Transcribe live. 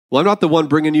Well, I'm not the one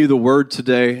bringing you the word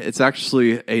today. It's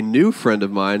actually a new friend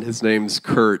of mine. His name's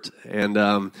Curt,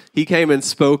 and he came and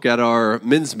spoke at our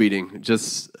men's meeting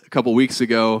just a couple weeks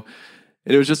ago,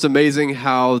 and it was just amazing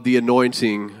how the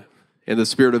anointing and the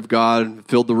Spirit of God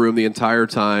filled the room the entire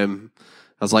time.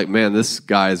 I was like, man, this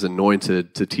guy is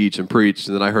anointed to teach and preach,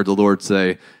 and then I heard the Lord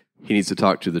say, he needs to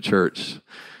talk to the church.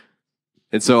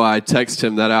 And so I texted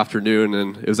him that afternoon,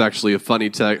 and it was actually a funny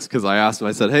text because I asked him,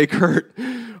 I said, hey, Curt,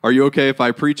 are you okay if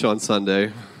I preach on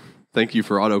Sunday? Thank you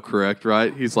for autocorrect,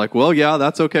 right? He's like, well, yeah,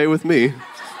 that's okay with me.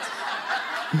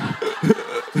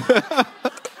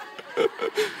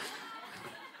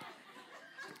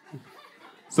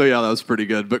 So, yeah, that was pretty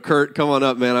good. But, Curt, come on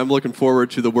up, man. I'm looking forward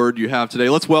to the word you have today.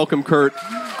 Let's welcome Curt.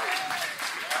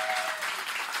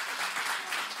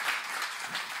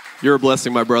 You're a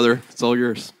blessing, my brother. It's all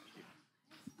yours.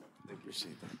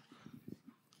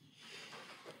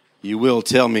 You will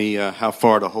tell me how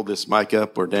far to hold this mic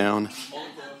up or down?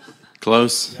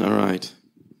 Close? All right.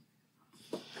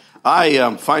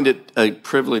 I find it a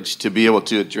privilege to be able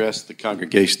to address the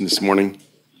congregation this morning.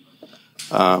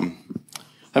 I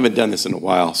haven't done this in a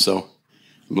while, so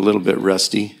I'm a little bit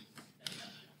rusty.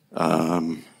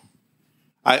 I've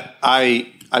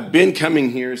been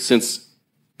coming here since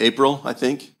April, I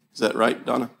think. Is that right,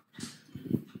 Donna?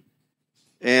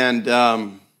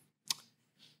 And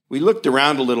we looked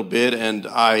around a little bit, and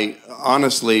I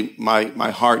honestly,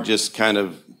 my heart just kind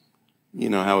of, you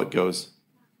know how it goes.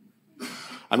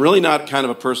 I'm really not kind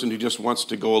of a person who just wants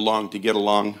to go along to get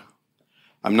along.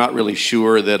 I'm not really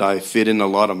sure that I fit in a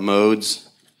lot of modes.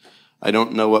 I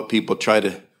don't know what people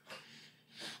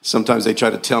sometimes they try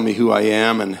to tell me who I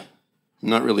am, and I'm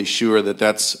not really sure that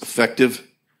that's effective.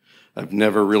 I've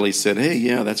never really said, hey,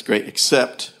 yeah, that's great,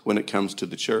 except when it comes to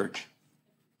the church.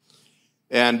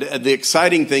 And the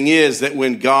exciting thing is that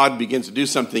when God begins to do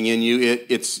something in you,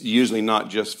 it's usually not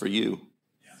just for you.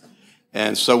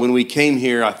 And so when we came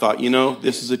here, I thought,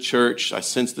 this is a church. I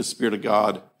sensed the Spirit of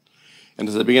God. And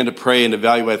as I began to pray and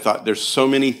evaluate, I thought, there's so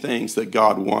many things that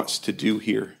God wants to do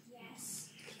here. Yes.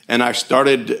 And I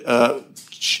started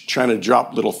trying to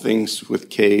drop little things with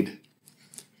Cade.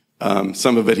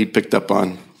 Some of it he picked up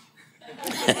on.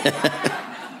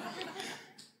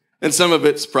 And some of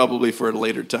it's probably for a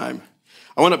later time.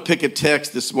 I want to pick a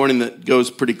text this morning that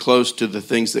goes pretty close to the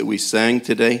things that we sang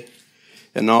today,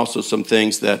 and also some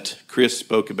things that Chris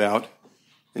spoke about,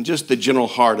 and just the general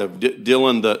heart of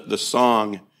Dylan, the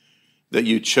song that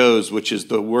you chose, which is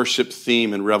the worship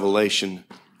theme in Revelation,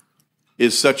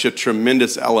 is such a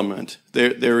tremendous element.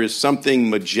 There is something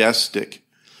majestic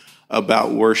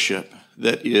about worship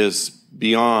that is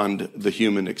beyond the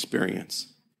human experience.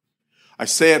 I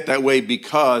say it that way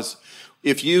because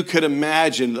if you could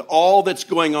imagine all that's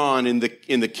going on in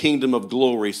the kingdom of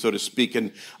glory, so to speak,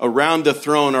 and around the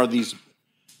throne are these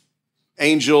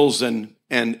angels and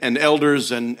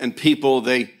elders and people.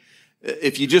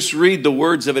 If you just read the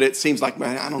words of it, it seems like,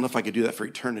 man, I don't know if I could do that for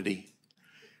eternity.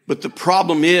 But the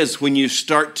problem is when you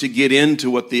start to get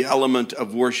into what the element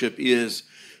of worship is,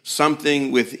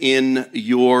 something within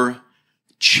your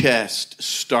chest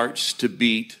starts to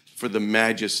beat for the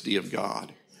majesty of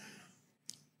God.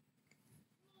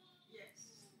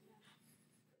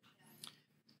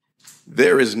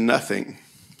 There is nothing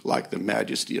like the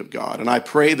majesty of God. And I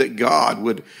pray that God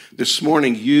would this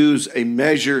morning use a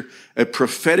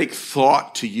prophetic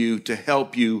thought to you to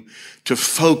help you to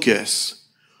focus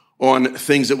on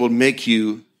things that will make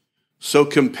you so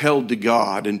compelled to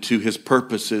God and to his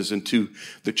purposes and to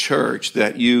the church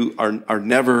that you are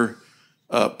never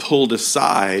pulled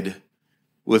aside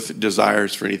with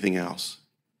desires for anything else.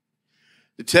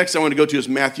 The text I want to go to is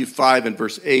Matthew 5 and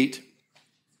verse 8.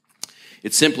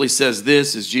 It simply says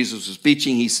this, as Jesus was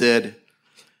speaking, he said,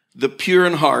 the pure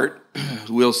in heart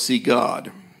will see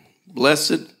God.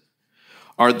 Blessed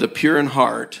are the pure in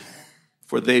heart,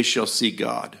 for they shall see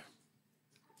God.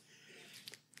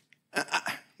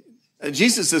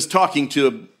 Jesus is talking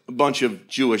to a bunch of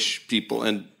Jewish people,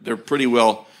 and they're pretty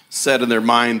well set in their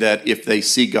mind that if they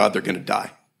see God, they're going to die.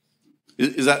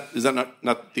 Is that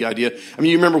not the idea? I mean,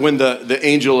 you remember when the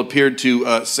angel appeared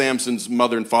to Samson's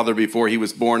mother and father before he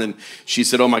was born, and she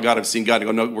said, oh my God, I've seen God. And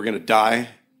go, no, we're going to die.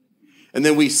 And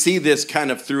then we see this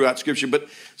kind of throughout Scripture. But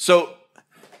so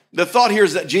the thought here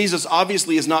is that Jesus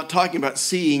obviously is not talking about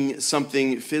seeing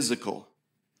something physical.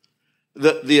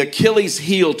 The Achilles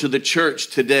heel to the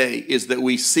church today is that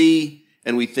we see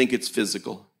and we think it's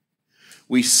physical.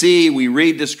 We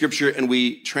read the Scripture, and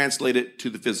we translate it to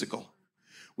the physical.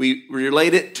 We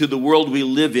relate it to the world we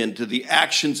live in, to the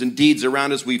actions and deeds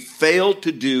around us. We fail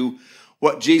to do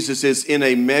what Jesus is in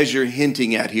a measure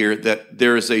hinting at here, that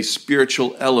there is a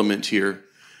spiritual element here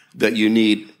that you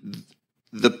need.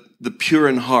 The pure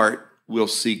in heart will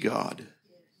see God.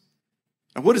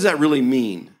 Now, what does that really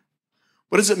mean?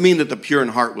 What does it mean that the pure in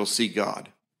heart will see God?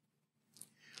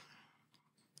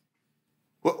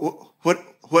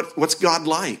 What's God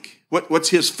like? What's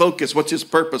his focus? What's his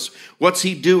purpose? What's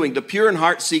he doing? The pure in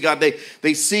heart see God.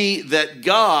 They see that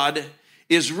God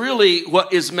is really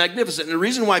what is magnificent. And the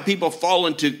reason why people fall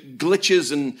into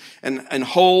glitches and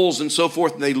holes and so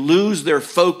forth, and they lose their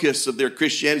focus of their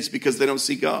Christianity is because they don't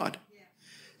see God.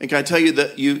 And can I tell you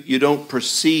that you don't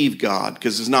perceive God,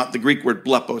 because it's not the Greek word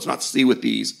blepo, it's not see with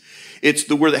these. It's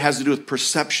the word that has to do with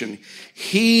perception.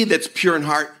 He that's pure in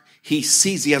heart, he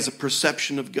sees, he has a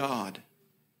perception of God.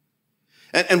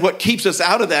 And what keeps us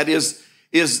out of that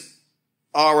is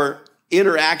our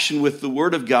interaction with the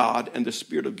Word of God and the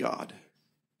Spirit of God.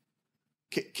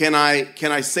 Can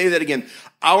I say that again?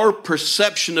 Our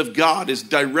perception of God is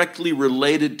directly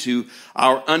related to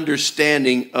our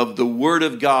understanding of the Word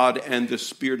of God and the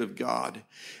Spirit of God.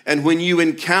 And when you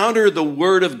encounter the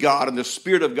Word of God and the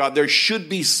Spirit of God, there should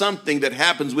be something that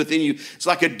happens within you. It's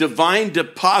like a divine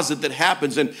deposit that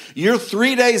happens, and you're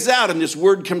 3 days out and this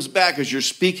Word comes back as you're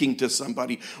speaking to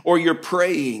somebody or you're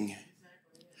praying.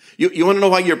 You want to know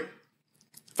why if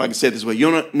I can say it this way,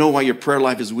 you want to know why your prayer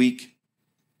life is weak?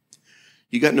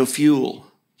 You got no fuel.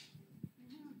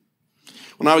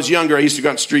 When I was younger, I used to go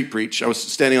out and street preach. I was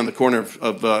standing on the corner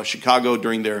of Chicago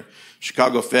during their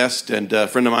Chicago Fest, and a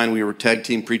friend of mine, we were tag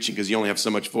team preaching because you only have so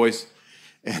much voice.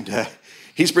 And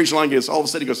he's preaching along, all of a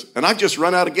sudden he goes, and I've just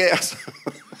run out of gas.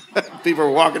 People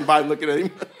were walking by looking at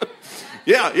him.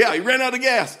 Yeah, he ran out of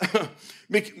gas.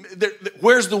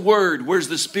 Where's the Word? Where's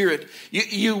the Spirit?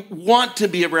 You want to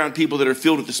be around people that are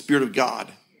filled with the Spirit of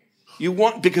God. You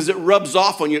want, because it rubs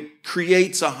off on you. It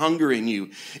creates a hunger in you.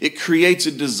 It creates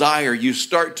a desire. You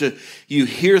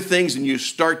hear things and you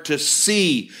start to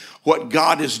see what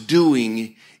God is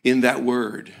doing in that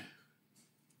Word.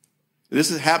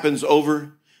 This happens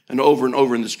over and over and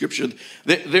over in the Scripture.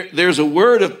 There's a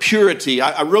word of purity.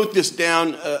 I wrote this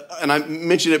down, and I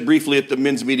mentioned it briefly at the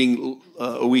men's meeting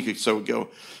a week or so ago.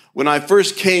 When I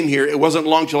first came here, it wasn't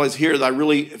long till I was here that I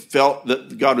really felt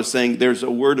that God was saying, there's a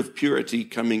word of purity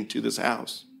coming to this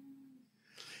house.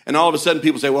 And all of a sudden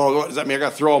people say, well, what does that mean? I got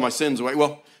to throw all my sins away.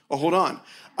 Well, hold on.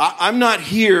 I'm not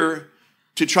here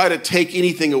to try to take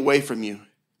anything away from you.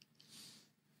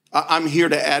 I'm here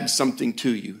to add something to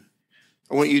you.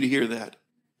 I want you to hear that.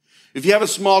 If you have a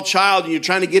small child and you're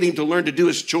trying to get him to learn to do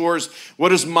his chores, what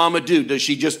does mama do? Does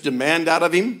she just demand out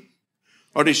of him?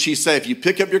 Or does she say, if you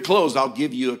pick up your clothes, I'll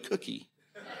give you a cookie?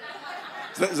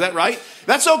 Is that right?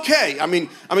 That's okay. I mean,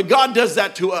 God does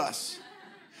that to us.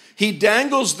 He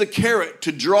dangles the carrot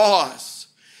to draw us.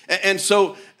 And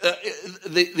so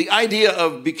the idea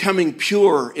of becoming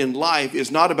pure in life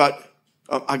is not about,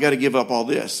 I got to give up all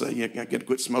this. I got to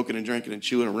quit smoking and drinking and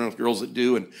chewing around with girls that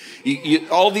do. And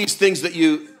all these things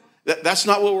that's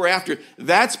not what we're after.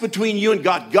 That's between you and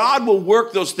God. God will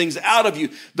work those things out of you.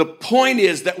 The point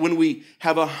is that when we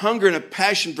have a hunger and a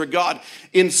passion for God,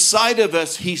 inside of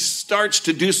us, he starts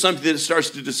to do something that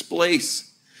starts to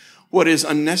displace what is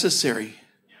unnecessary.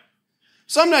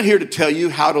 So I'm not here to tell you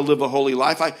how to live a holy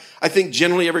life. I think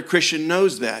generally every Christian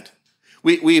knows that.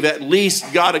 We've at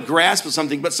least got a grasp of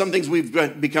something, but some things we've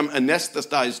become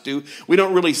anesthetized to. We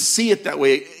don't really see it that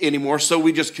way anymore, so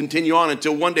we just continue on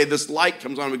until one day this light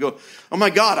comes on and we go, oh my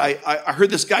God, I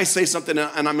heard this guy say something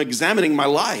and I'm examining my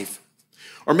life.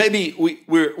 Or maybe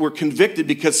we're convicted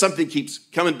because something keeps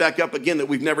coming back up again that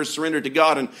we've never surrendered to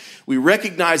God, and we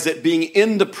recognize that being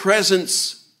in the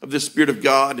presence of the Spirit of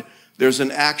God, there's an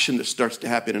action that starts to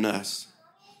happen in us.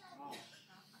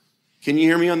 Can you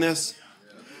hear me on this?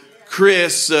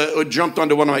 Chris jumped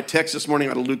onto one of my texts this morning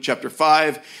out of Luke chapter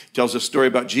 5. Tells a story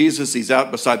about Jesus. He's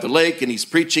out beside the lake and he's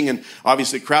preaching, and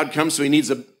obviously a crowd comes, so he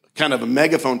needs a kind of a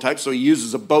megaphone type, so he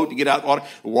uses a boat to get out water.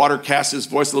 The water casts his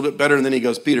voice a little bit better, and then he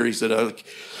goes, Peter, he said,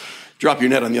 drop your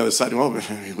net on the other side. Well,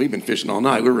 we've been fishing all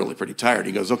night. We're really pretty tired.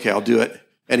 He goes, okay, I'll do it.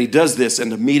 And he does this,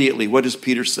 and immediately, what does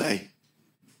Peter say?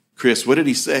 Chris, what did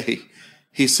he say?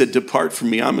 He said, depart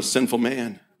from me, I'm a sinful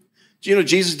man. Do you know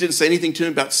Jesus didn't say anything to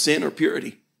him about sin or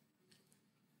purity?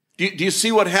 Do you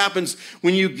see what happens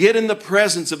when you get in the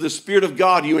presence of the Spirit of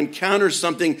God? You encounter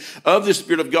something of the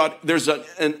Spirit of God. There's a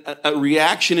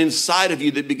reaction inside of you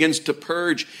that begins to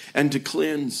purge and to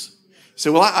cleanse. You say,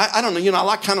 well, I don't know.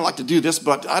 I kind of like to do this,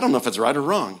 but I don't know if it's right or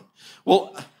wrong.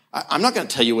 Well, I'm not going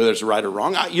to tell you whether it's right or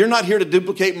wrong. You're not here to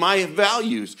duplicate my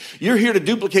values. You're here to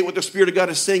duplicate what the Spirit of God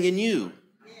is saying in you.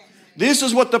 This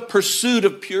is what the pursuit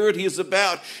of purity is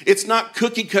about. It's not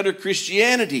cookie cutter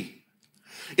Christianity.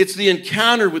 It's the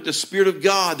encounter with the Spirit of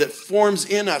God that forms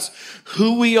in us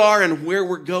who we are and where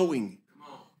we're going.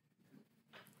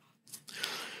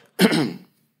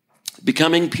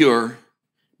 Becoming pure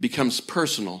becomes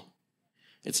personal.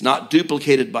 It's not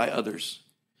duplicated by others.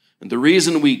 And the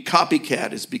reason we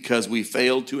copycat is because we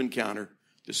failed to encounter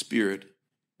the Spirit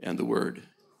and the Word.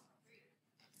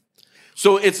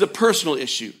 So it's a personal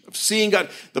issue of seeing God.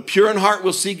 The pure in heart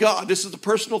will see God. This is a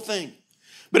personal thing.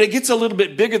 But it gets a little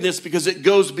bit bigger than this because it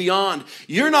goes beyond.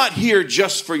 You're not here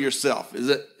just for yourself.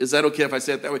 Is that okay if I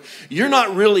say it that way? You're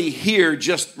not really here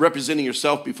just representing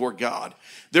yourself before God.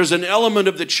 There's an element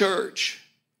of the church.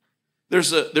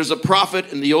 There's a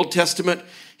prophet in the Old Testament.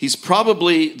 He's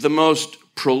probably the most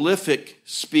prolific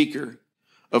speaker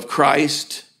of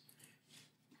Christ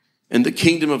and the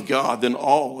kingdom of God than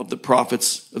all of the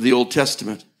prophets of the Old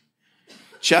Testament.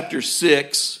 Chapter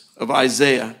 6 of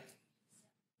Isaiah.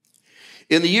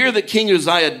 In the year that King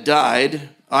Uzziah died,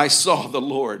 I saw the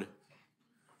Lord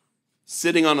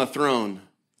sitting on a throne,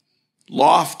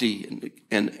 lofty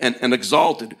and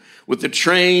exalted, with the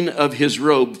train of his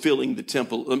robe filling the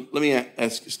temple. Let me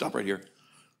ask you, stop right here.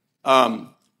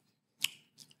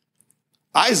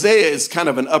 Isaiah is kind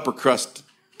of an upper crust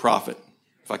prophet,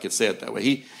 if I could say it that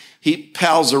way. He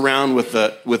pals around with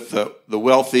the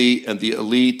wealthy and the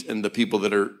elite and the people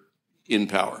that are in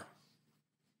power.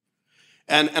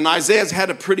 And Isaiah's had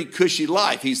a pretty cushy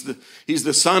life. He's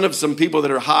the son of some people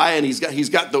that are high, and he's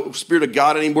got the Spirit of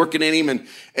God in him, working in him,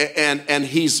 and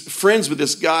he's friends with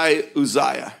this guy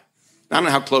Uzziah. I don't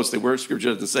know how close they were,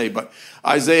 Scripture doesn't say, but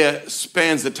Isaiah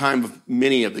spans the time of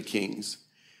many of the kings.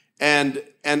 And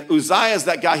Uzziah is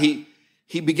that guy.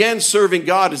 He began serving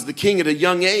God as the king at a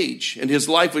young age, and his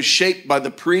life was shaped by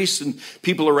the priests and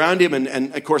people around him.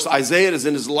 And of course, Isaiah is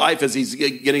in his life as he's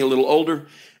getting a little older.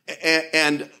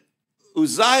 And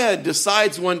Uzziah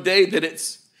decides one day that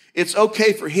it's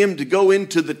okay for him to go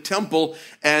into the temple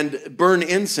and burn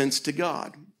incense to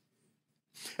God.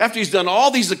 After he's done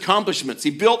all these accomplishments, he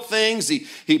built things,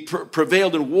 he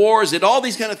prevailed in wars, did all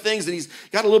these kind of things, and he's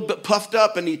got a little bit puffed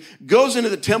up, and he goes into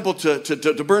the temple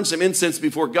to burn some incense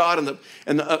before God,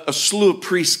 and a slew of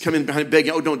priests come in behind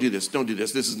begging, oh, don't do this,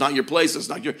 this is not your place,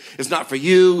 it's not for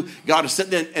you, God has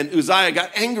sent them, and Uzziah got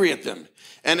angry at them.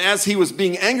 And as he was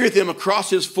being angry at them,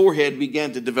 across his forehead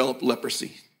began to develop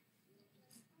leprosy.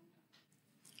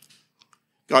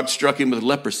 God struck him with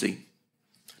leprosy.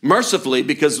 Mercifully,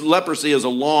 because leprosy is a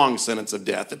long sentence of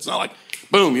death. It's not like,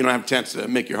 boom, you don't have a chance to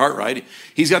make your heart right.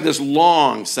 He's got this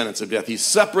long sentence of death. He's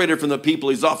separated from the people.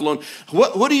 He's off alone.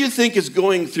 What do you think is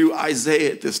going through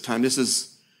Isaiah at this time? This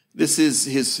is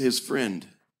his friend.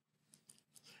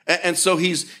 And so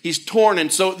he's torn.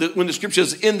 And so when the scripture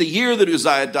says, in the year that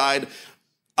Uzziah died,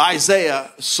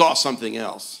 Isaiah saw something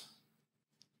else.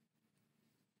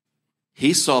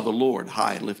 He saw the Lord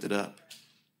high and lifted up.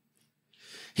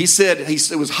 He said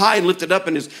it was high and lifted up,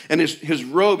 and his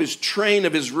robe, his train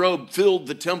of his robe filled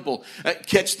the temple.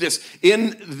 Catch this.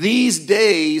 In these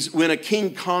days, when a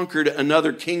king conquered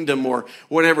another kingdom or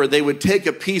whatever, they would take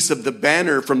a piece of the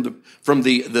banner from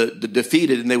the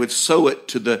defeated, and they would sew it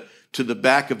to the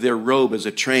back of their robe as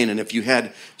a train. And if you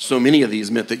had so many of these,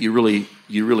 meant that you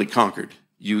really conquered.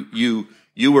 You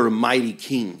were a mighty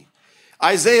king.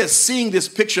 Isaiah is seeing this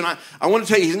picture, and I want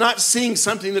to tell you, he's not seeing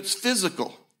something that's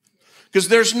physical. Because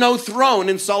there's no throne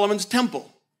in Solomon's temple.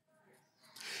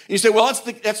 And you say, well,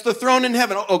 that's the throne in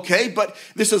heaven. Okay, but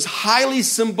this is highly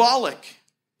symbolic.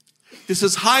 This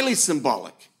is highly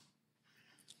symbolic.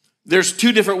 There's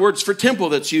two different words for temple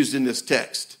that's used in this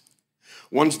text.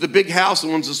 One's the big house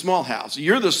and one's the small house.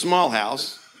 You're the small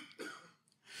house.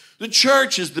 The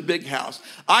church is the big house.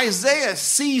 Isaiah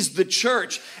sees the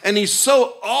church, and he's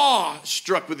so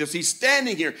awestruck with this. He's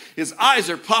standing here. His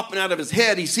eyes are popping out of his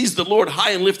head. He sees the Lord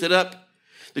high and lifted up,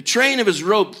 the train of his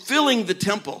robe filling the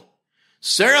temple.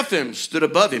 Seraphim stood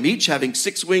above him, each having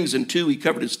 6 wings, and 2 he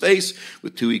covered his face,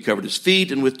 with 2 he covered his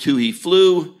feet, and with 2 he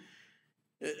flew.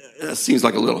 That seems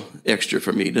like a little extra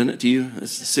for me, doesn't it to you?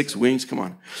 It's 6 wings, come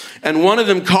on. And one of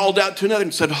them called out to another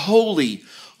and said, holy,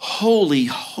 holy,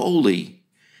 holy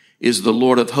is the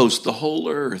Lord of hosts. The whole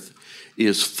earth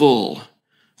is full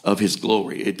of his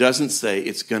glory. It doesn't say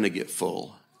it's going to get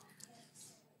full.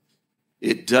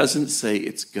 It doesn't say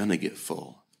it's going to get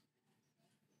full.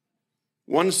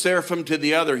 One seraphim to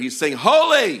the other, he's saying,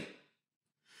 holy,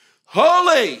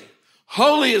 holy,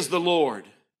 holy is the Lord.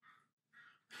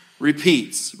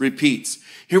 Repeats.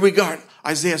 Here we go.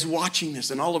 Isaiah's watching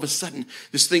this, and all of a sudden,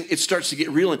 this thing, it starts to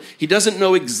get real. And he doesn't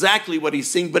know exactly what he's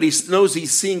seeing, but he knows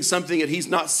he's seeing something that he's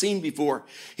not seen before.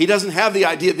 He doesn't have the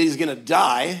idea that he's going to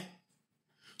die.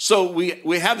 So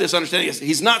we have this understanding.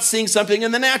 He's not seeing something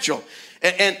in the natural.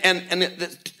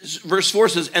 Verse 4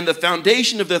 says, and the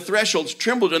foundation of the thresholds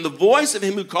trembled, and the voice of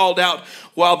him who called out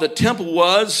while the temple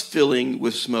was filling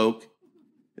with smoke.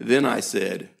 Then I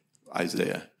said,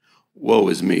 Isaiah, woe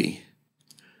is me.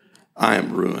 I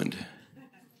am ruined.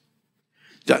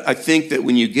 I think that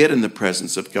when you get in the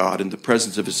presence of God, in the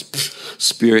presence of his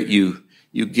Spirit, you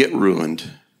get ruined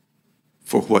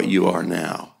for what you are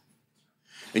now.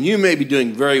 And you may be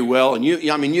doing very well, and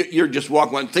you're just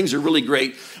walking on. Things are really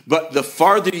great, but the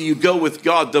farther you go with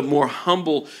God, the more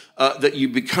humble that you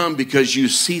become because you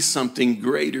see something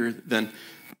greater than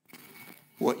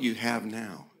what you have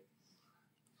now.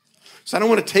 So I don't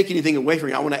want to take anything away from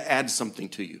you. I want to add something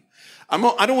to you.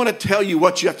 I don't want to tell you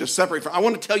what you have to separate from. I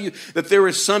want to tell you that there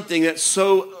is something that's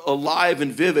so alive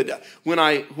and vivid. When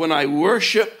I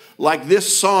worship like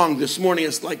this song this morning,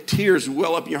 it's like tears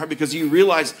well up in your heart because you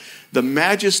realize the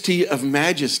majesty of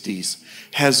majesties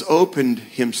has opened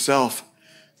himself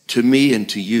to me and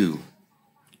to you.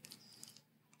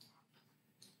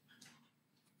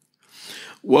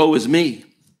 Woe is me.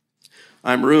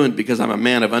 I'm ruined because I'm a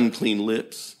man of unclean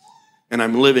lips, and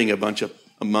I'm living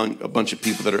among a bunch of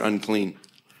people that are unclean.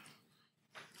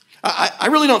 I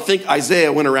really don't think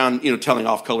Isaiah went around, telling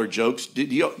off-color jokes. Do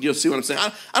you see what I'm saying?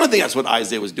 I don't think that's what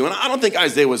Isaiah was doing. I don't think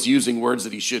Isaiah was using words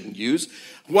that he shouldn't use.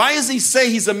 Why does he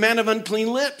say he's a man of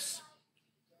unclean lips?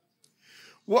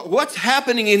 What's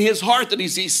happening in his heart that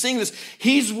he's seeing this?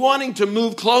 He's wanting to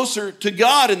move closer to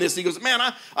God in this. He goes, man,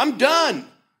 I'm done.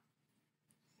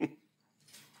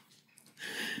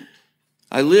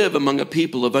 I live among a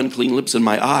people of unclean lips, and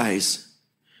my eyes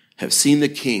have seen the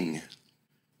King,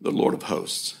 the Lord of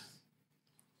hosts.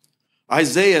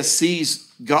 Isaiah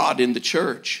sees God in the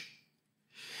church.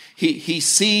 He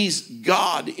sees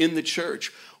God in the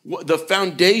church. The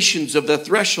foundations of the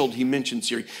threshold he mentions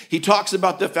here. He talks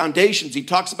about the foundations. He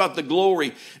talks about the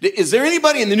glory. Is there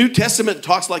anybody in the New Testament that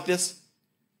talks like this?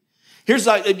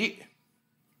 Let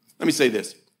me say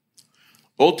this.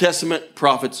 Old Testament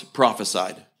prophets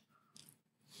prophesied.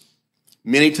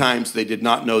 Many times they did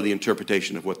not know the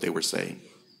interpretation of what they were saying.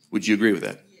 Would you agree with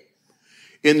that?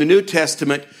 In the New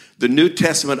Testament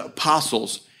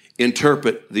apostles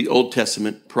interpret the Old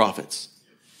Testament prophets.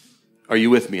 Are you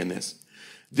with me in this?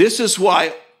 This is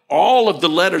why all of the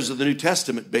letters of the New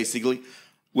Testament, basically,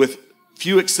 with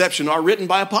few exceptions, are written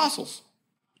by apostles.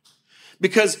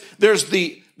 Because there's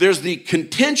the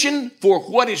contention for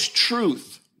what is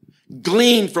truth,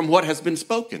 gleaned from what has been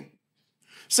spoken.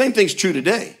 Same thing's true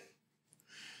today.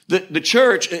 The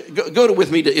church, go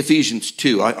with me to Ephesians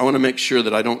 2. I want to make sure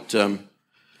that I don't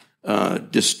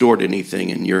distort anything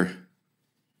in your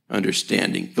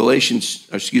understanding.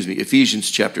 Ephesians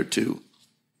chapter 2.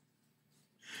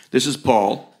 This is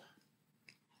Paul.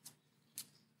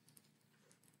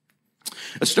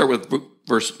 Let's start with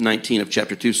verse 19 of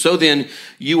chapter 2. So then,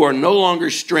 you are no longer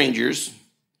strangers.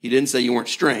 He didn't say you weren't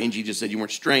strange. He just said you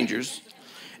weren't strangers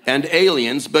and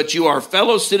aliens, but you are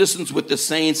fellow citizens with the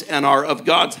saints and are of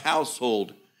God's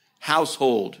household,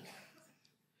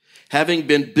 having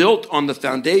been built on the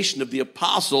foundation of the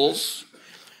apostles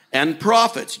and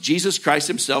prophets, Jesus Christ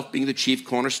himself being the chief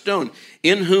cornerstone,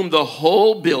 in whom the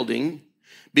whole building,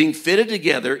 being fitted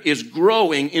together, is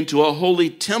growing into a holy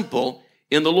temple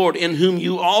in the Lord, in whom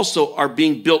you also are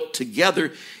being built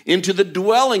together into the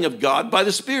dwelling of God by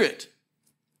the Spirit.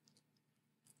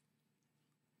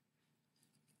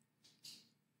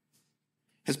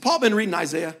 Has Paul been reading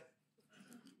Isaiah?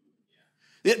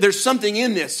 There's something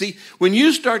in this. See, when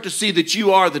you start to see that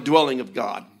you are the dwelling of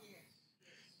God,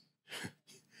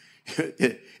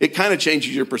 it kind of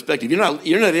changes your perspective.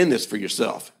 You're not in this for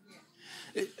yourself.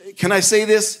 Can I say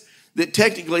this? That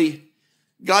technically,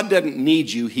 God doesn't need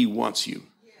you, he wants you.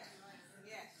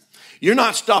 You're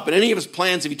not stopping any of his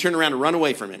plans if you turn around and run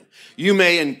away from him. You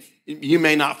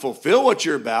may not fulfill what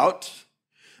you're about,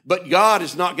 but God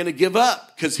is not going to give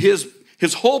up because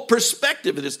his whole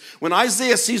perspective of this, when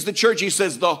Isaiah sees the church, he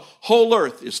says the whole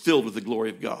earth is filled with the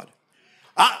glory of God.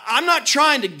 I'm not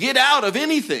trying to get out of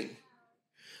anything.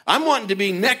 I'm wanting to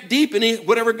be neck deep in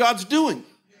whatever God's doing.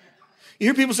 You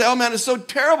hear people say, oh man, it's so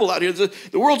terrible out here.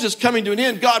 The world's just coming to an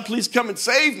end. God, please come and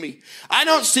save me. I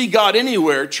don't see God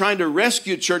anywhere trying to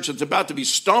rescue a church that's about to be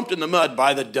stomped in the mud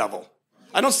by the devil.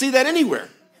 I don't see that anywhere.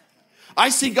 I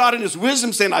see God in his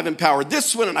wisdom saying, I've empowered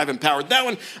this one and I've empowered that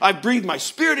one. I've breathed my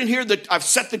spirit in here. I've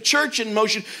set the church in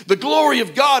motion. The glory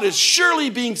of God is surely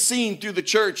being seen through the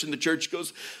church. And the church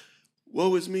goes,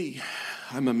 woe is me.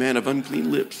 I'm a man of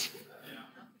unclean lips.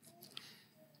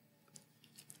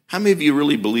 How many of you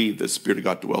really believe the Spirit of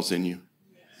God dwells in you?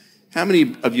 How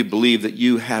many of you believe that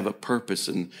you have a purpose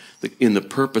in the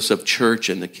purpose of church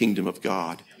and the kingdom of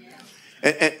God?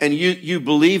 And you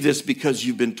believe this because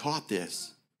you've been taught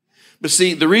this. But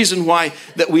see, the reason why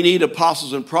that we need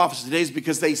apostles and prophets today is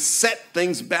because they set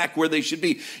things back where they should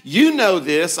be. You know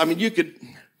this. I mean, do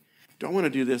I want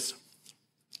to do this?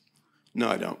 No,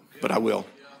 I don't, but I will.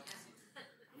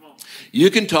 You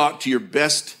can talk to your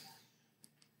best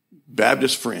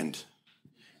Baptist friend,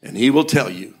 and he will tell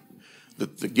you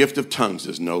that the gift of tongues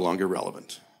is no longer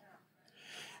relevant.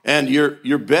 And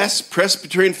your best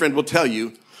Presbyterian friend will tell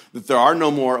you that there are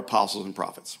no more apostles and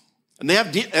prophets. And they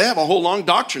have a whole long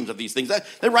doctrines of these things.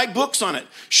 They write books on it.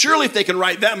 Surely if they can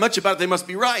write that much about it, they must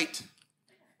be right.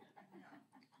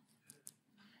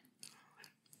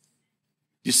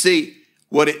 You see,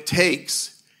 what it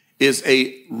takes is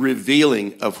a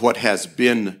revealing of what has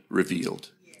been revealed.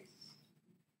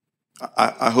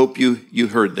 I hope you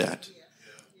heard that.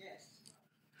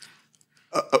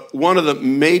 One of the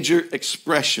major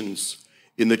expressions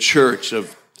in the church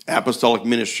of apostolic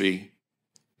ministry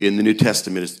in the New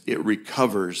Testament is it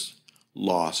recovers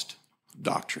lost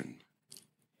doctrine.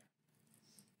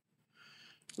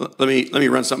 Let me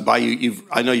run something by you.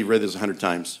 I know you've read this 100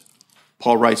 times.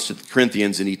 Paul writes to the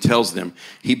Corinthians and he tells them,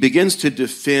 he begins to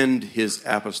defend his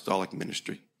apostolic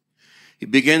ministry. He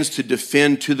begins to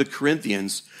defend to the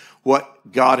Corinthians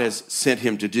what God has sent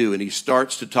him to do. And he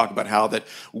starts to talk about how that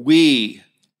we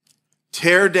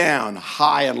tear down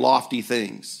high and lofty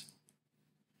things.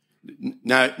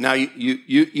 Now you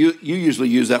usually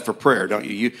use that for prayer, don't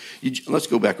you? Let's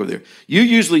go back over there. You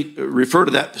usually refer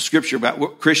to that scripture about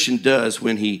what Christian does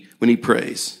when he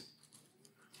prays.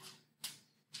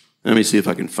 Let me see if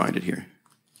I can find it here.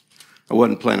 I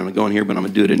wasn't planning on going here, but I'm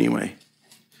going to do it anyway.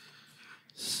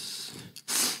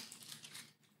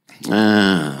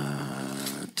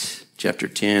 Chapter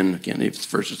 10, again, if it's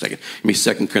first or second. Give me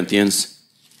 2 Corinthians.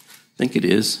 I think it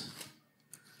is.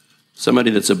 Somebody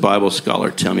that's a Bible scholar,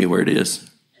 tell me where it is.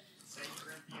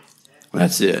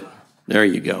 That's it. There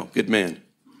you go. Good man.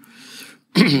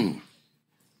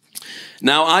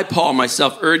 Now I, Paul,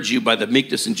 myself urge you by the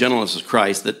meekness and gentleness of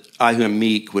Christ that I who am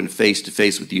meek when face to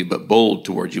face with you, but bold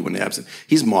towards you when absent.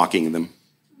 He's mocking them.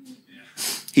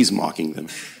 He's mocking them.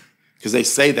 Because they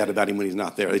say that about him when he's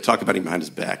not there. They talk about him behind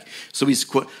his back. So he's,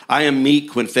 I am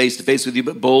meek when face to face with you,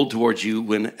 but bold towards you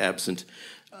when absent.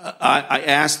 I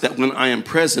ask that when I am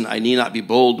present, I need not be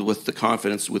bold with the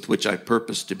confidence with which I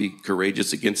purpose to be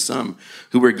courageous against some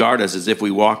who regard us as if we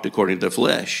walked according to the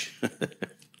flesh.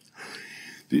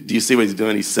 Do you see what he's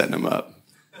doing? He's setting them up.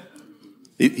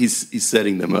 He's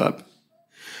setting them up.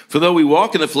 For though we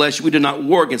walk in the flesh, we do not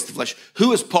war against the flesh.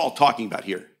 Who is Paul talking about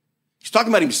here? He's talking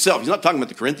about himself. He's not talking about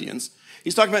the Corinthians.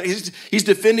 He's talking about, he's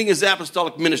defending his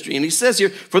apostolic ministry. And he says here,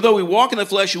 for though we walk in the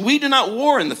flesh, we do not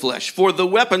war in the flesh for the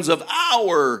weapons of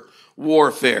our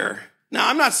warfare. Now,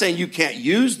 I'm not saying you can't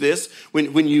use this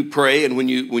when you pray and when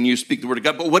you speak the word of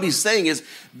God. But what he's saying is,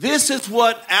 this is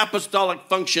what apostolic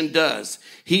function does.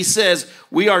 He says,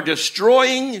 we are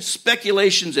destroying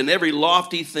speculations and every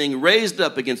lofty thing raised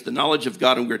up against the knowledge of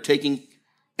God. And we're taking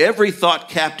every thought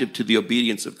captive to the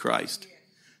obedience of Christ.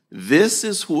 This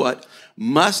is what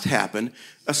must happen,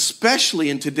 especially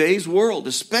in today's world,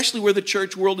 especially where the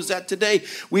church world is at today.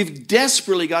 We've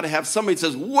desperately got to have somebody that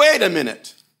says, wait a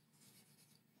minute.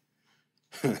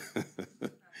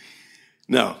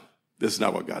 No, this is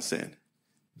not what God's saying.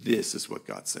 This is what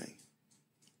God's saying.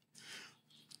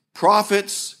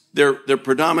 Prophets, their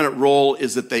predominant role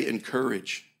is that they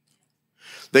encourage.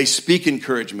 They speak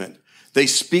encouragement. They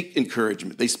speak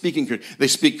encouragement. They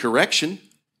speak correction.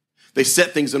 They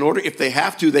set things in order. If they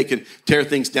have to, they can tear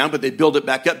things down, but they build it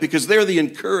back up because they're the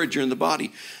encourager in the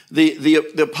body. The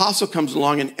apostle comes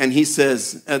along and he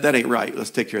says, that ain't right. Let's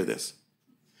take care of this.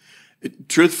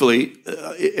 Truthfully,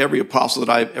 every apostle that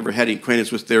I've ever had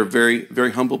acquaintance with, they're very,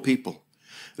 very humble people.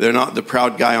 They're not the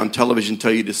proud guy on television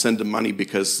tell you to send them money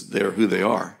because they're who they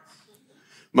are.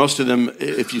 Most of them,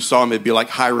 if you saw them, it'd be like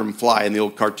Hiram Fly in the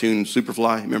old cartoon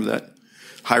Superfly. Remember that?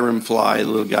 Hiram Fly, the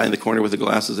little guy in the corner with the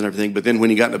glasses and everything. But then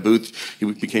when he got in a booth,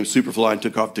 he became Superfly and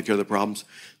took care of the problems.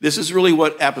 This is really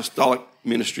what apostolic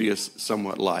ministry is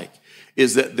somewhat like,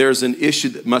 is that there's an issue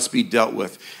that must be dealt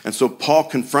with. And so Paul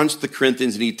confronts the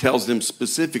Corinthians and he tells them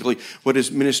specifically what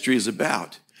his ministry is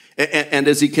about. And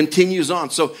as he continues on,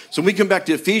 so when we come back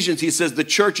to Ephesians, he says the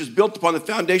church is built upon the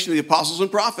foundation of the apostles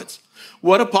and prophets.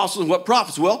 What apostles and what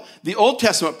prophets? Well, the Old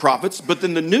Testament prophets, but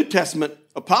then the New Testament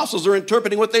apostles are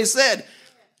interpreting what they said.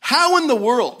 How in the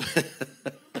world?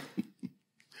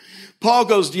 Paul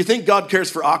goes, do you think God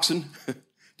cares for oxen? Do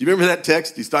you remember that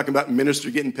text? He's talking about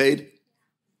ministry getting paid.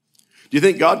 Do you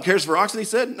think God cares for oxen? He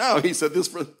said, no. He said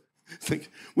this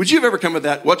Would you have ever come with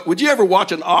that? Would you ever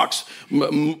watch an ox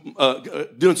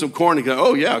doing some corn and go,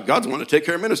 oh, yeah, God's wanting to take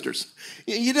care of ministers?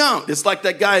 You don't. It's like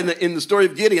that guy in the story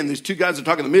of Gideon. These two guys are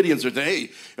talking to the Midians. They're saying,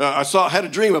 hey, I had a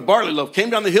dream, a barley loaf came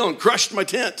down the hill and crushed my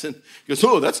tent. And he goes,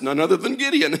 oh, that's none other than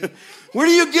Gideon. Where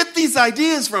do you get these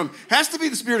ideas from? Has to be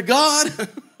the Spirit of God.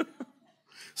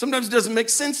 Sometimes it doesn't make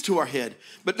sense to our head.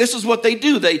 But this is what they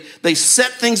do. They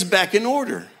set things back in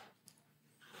order.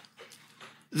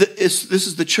 This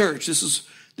is the church. This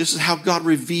is how God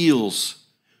reveals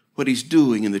what he's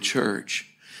doing in the church.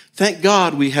 Thank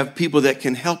God we have people that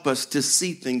can help us to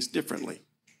see things differently.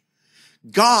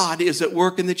 God is at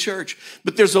work in the church,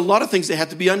 but there's a lot of things that have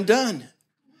to be undone.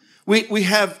 We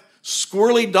have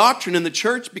squirrely doctrine in the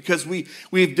church because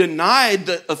we've denied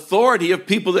the authority of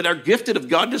people that are gifted of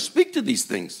God to speak to these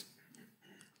things.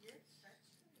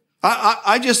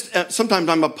 I just, sometimes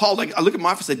I'm appalled. I look at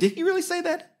my office and say, did he really say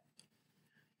that?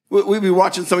 We'd be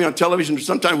watching something on television, or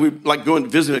sometimes we'd like go and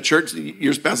visit a church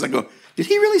years past. I go, did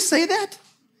he really say that?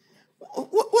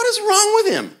 What is wrong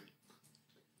with him?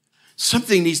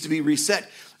 Something needs to be reset.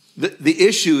 The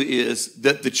issue is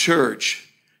that the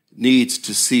church needs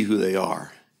to see who they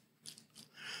are.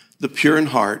 The pure in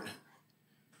heart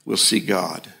will see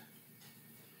God.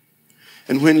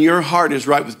 And when your heart is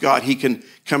right with God, he can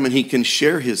come and he can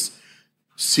share his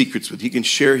secrets with you. He can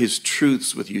share his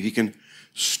truths with you. He can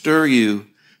stir you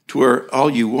to where all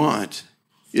you want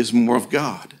is more of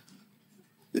God.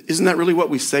 Isn't that really what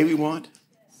we say we want?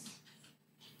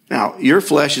 Now, your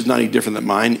flesh is not any different than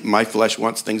mine. My flesh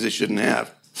wants things it shouldn't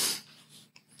have.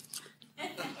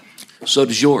 So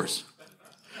does yours.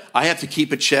 I have to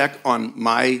keep a check on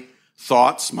my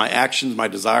thoughts, my actions, my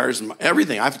desires,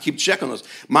 everything. I have to keep check on those.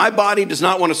 My body does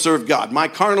not want to serve God. My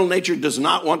carnal nature does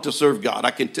not want to serve God.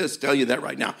 I can just tell you that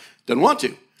right now. Doesn't want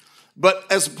to. But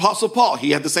as Apostle Paul,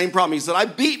 he had the same problem. He said, I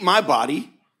beat my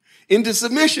body into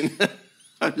submission.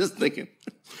 I'm just thinking.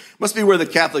 Must be where the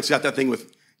Catholics got that thing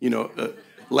with,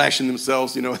 lashing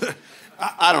themselves,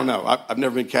 I don't know. I've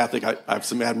never been Catholic. I have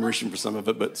some admiration for some of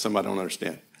it, but some I don't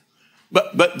understand.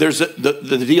 But there's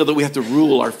the deal that we have to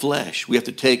rule our flesh. We have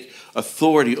to take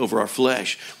authority over our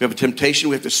flesh. We have a temptation.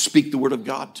 We have to speak the word of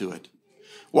God to it.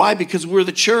 Why? Because we're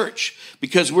the church.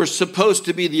 Because we're supposed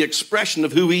to be the expression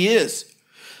of who he is.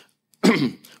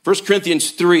 1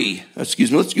 Corinthians 3. Let's do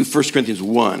 1 Corinthians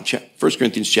 1. 1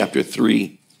 Corinthians chapter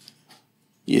 3.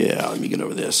 Yeah, let me get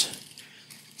over this.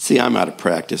 See, I'm out of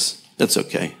practice. That's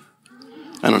okay.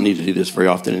 I don't need to do this very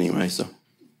often anyway, so.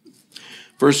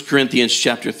 1 Corinthians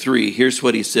chapter 3, here's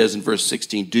what he says in verse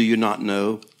 16. Do you not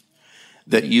know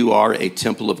that you are a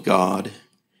temple of God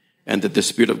and that the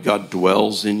Spirit of God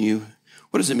dwells in you?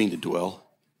 What does it mean to dwell?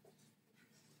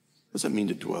 What does it mean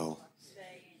to dwell?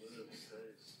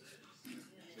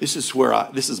 This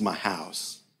is my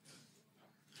house.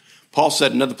 Paul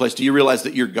said in another place, do you realize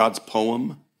that you're God's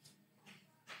poem?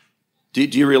 Do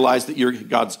you realize that you're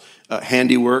God's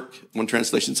handiwork? One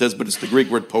translation says, but it's the Greek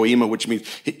word poema, which means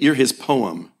you're his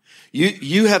poem.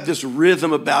 You have this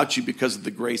rhythm about you because of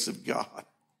the grace of God.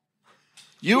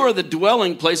 You are the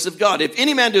dwelling place of God. If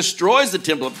any man destroys the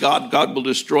temple of God, God will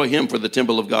destroy him, for the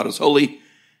temple of God is holy,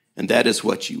 and that is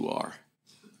what you are.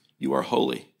 You are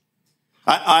holy.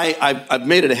 I've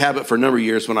made it a habit for a number of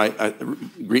years when I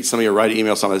greet somebody or write an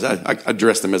email, I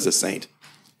address them as a saint.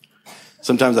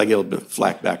 Sometimes I get a little bit of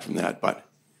flack back from that, but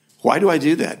why do I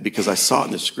do that? Because I saw it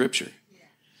in the scripture.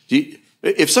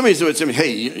 If somebody's doing something,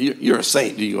 hey, you're a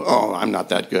saint, do you go, oh, I'm not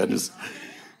that good?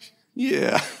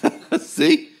 Yeah.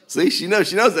 See, she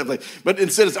knows that place. But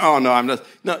instead it's, oh, no, I'm not.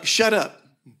 No, shut up.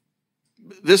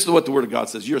 This is what the word of God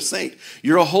says. You're a saint.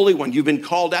 You're a holy one. You've been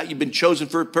called out. You've been chosen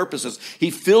for purposes. He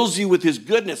fills you with his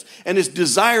goodness, and his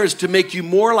desire is to make you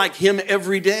more like him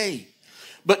every day.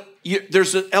 But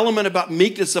there's an element about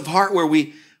meekness of heart where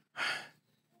we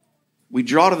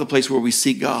draw to the place where we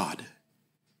see God.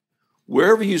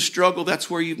 Wherever you struggle, that's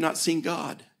where you've not seen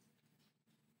God.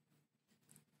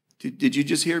 Did you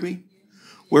just hear me?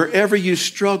 Wherever you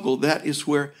struggle, that is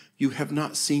where you have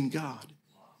not seen God.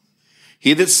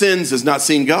 He that sins has not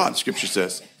seen God, Scripture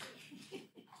says.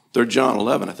 3 John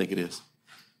 11, I think it is.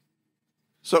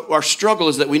 So our struggle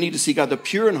is that we need to see God. The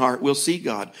pure in heart will see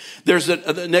God. There's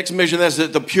the next measure, that's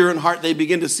that the pure in heart, they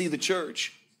begin to see the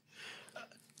church.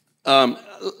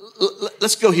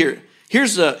 Let's go here.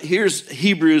 Here's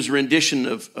Hebrews' rendition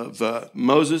of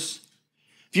Moses.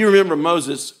 If you remember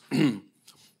Moses,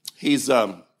 his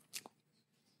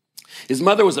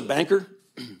mother was a banker.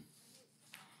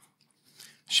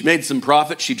 She made some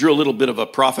profit. She drew a little bit of a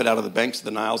profit out of the banks of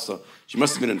the Nile, so she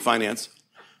must have been in finance.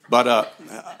 But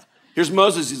here's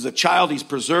Moses. He's a child. He's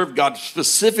preserved. God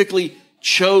specifically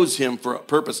chose him for a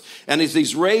purpose. And as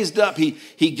he's raised up,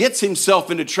 he gets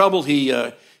himself into trouble. He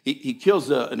kills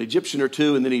an Egyptian or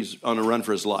two, and then he's on a run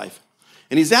for his life.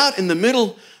 And he's out in the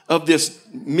middle of this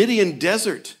Midian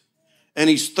desert, and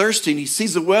he's thirsty, and he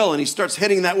sees a well, and he starts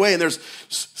heading that way, and there's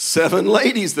 7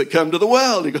 ladies that come to the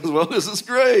well. And he goes, well, this is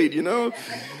great, you know.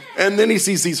 And then he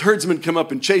sees these herdsmen come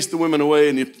up and chase the women away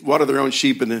and water their own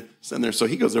sheep, and then there. So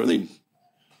he goes over there and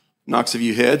knocks a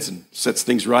few heads and sets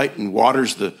things right and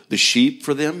waters the sheep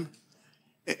for them.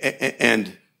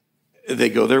 And they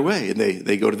go their way, and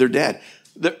they go to their dad.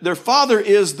 Their father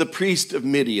is the priest of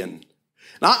Midian.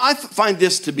 Now, I find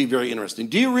this to be very interesting.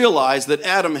 Do you realize that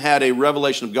Adam had a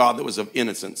revelation of God that was of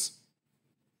innocence?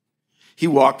 He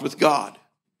walked with God.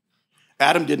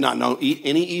 Adam did not know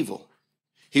any evil.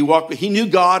 He knew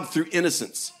God through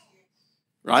innocence.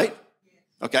 Right?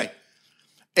 Okay.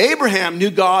 Abraham knew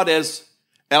God as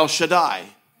El Shaddai,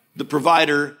 the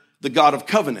provider, the God of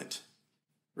covenant.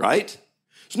 Right?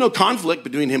 There's no conflict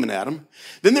between him and Adam.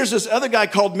 Then there's this other guy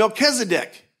called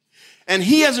Melchizedek. And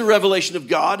he has a revelation of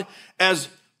God as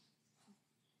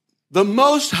the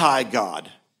Most High God.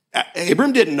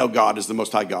 Abram didn't know God as the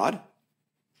Most High God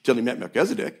until he met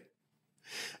Melchizedek.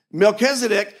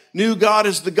 Melchizedek knew God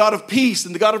as the God of peace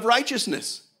and the God of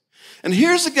righteousness. And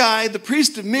here's a guy, the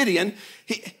priest of Midian.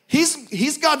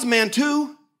 He's God's man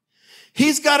too.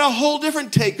 He's got a whole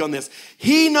different take on this.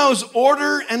 He knows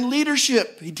order and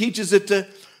leadership. He teaches it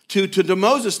to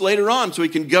Moses later on so he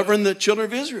can govern the children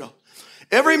of Israel.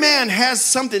 Every man has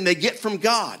something they get from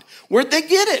God. Where'd they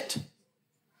get it?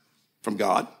 From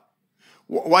God.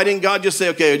 Why didn't God just say,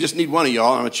 okay, I just need one of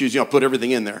y'all, I'm going to choose you, I'll put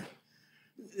everything in there?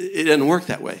 It doesn't work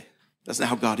that way. That's not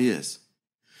how God is.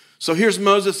 So here's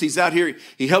Moses. He's out here.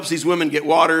 He helps these women get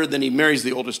water. Then he marries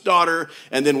the oldest daughter.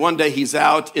 And then one day he's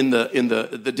out in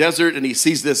the desert, and he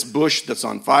sees this bush that's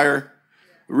on fire.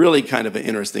 Really kind of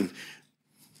interesting.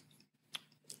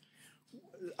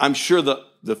 I'm sure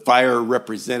the fire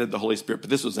represented the Holy Spirit, but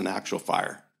this was an actual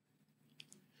fire.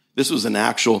 This was an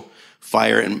actual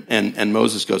fire, and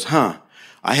Moses goes, I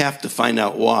have to find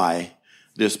out why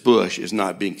this bush is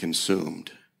not being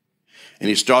consumed. And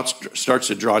he starts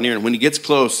to draw near, and when he gets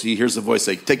close, he hears the voice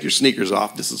say, take your sneakers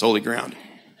off, this is holy ground.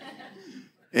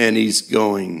 And he's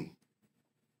going.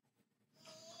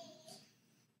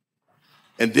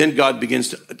 And then God begins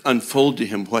to unfold to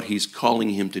him what he's calling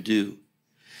him to do.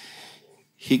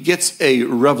 He gets a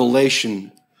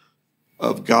revelation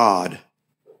of God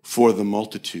for the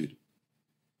multitude.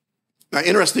 Now,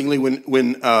 interestingly,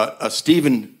 when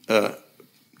Stephen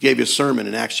gave his sermon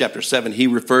in Acts chapter 7, he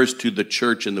refers to the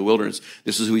church in the wilderness.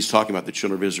 This is who he's talking about, the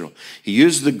children of Israel. He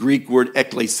used the Greek word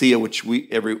ekklesia, which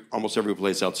almost every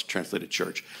place else translated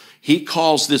church. He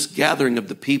calls this gathering of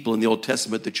the people in the Old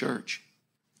Testament the church.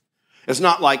 It's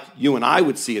not like you and I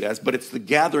would see it as, but it's the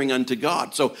gathering unto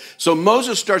God. So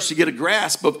Moses starts to get a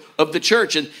grasp of the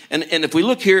church. And if we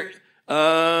look here,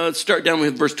 start down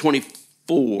with verse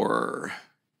 24.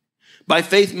 By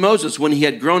faith, Moses, when he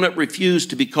had grown up,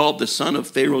 refused to be called the son of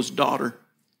Pharaoh's daughter,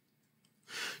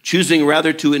 choosing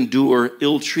rather to endure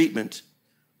ill treatment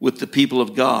with the people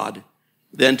of God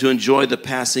than to enjoy the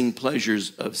passing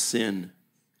pleasures of sin.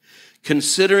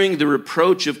 Considering the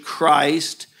reproach of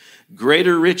Christ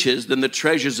greater riches than the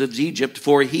treasures of Egypt,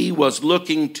 for he was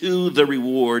looking to the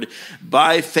reward.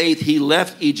 By faith he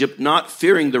left Egypt, not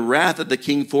fearing the wrath of the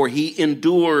king, for he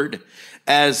endured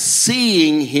as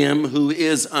seeing him who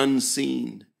is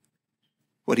unseen.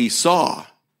 What he saw.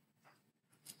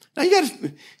 Now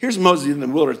here's Moses in the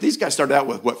wilderness. These guys started out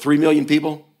with, 3 million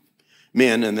people?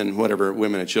 Men, and then whatever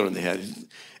women and children they had.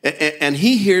 And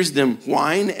he hears them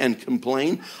whine and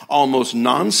complain almost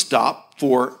nonstop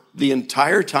for the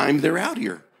entire time they're out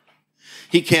here.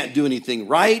 He can't do anything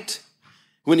right.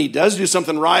 When he does do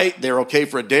something right, they're okay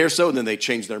for a day or so, and then they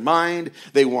change their mind.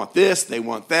 They want this, they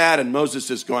want that, and Moses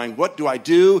is going, what do I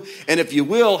do? And if you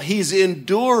will, he's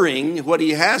enduring what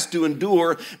he has to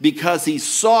endure because he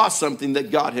saw something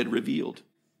that God had revealed.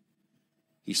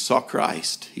 He saw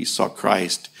Christ. He saw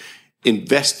Christ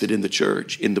invested in the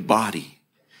church, in the body.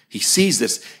 He sees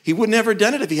this. He would never have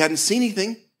done it if he hadn't seen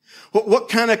anything. What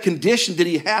kind of condition did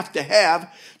he have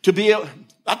to be able?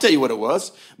 I'll tell you what it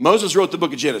was. Moses wrote the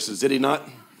book of Genesis, did he not?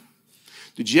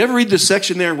 Did you ever read the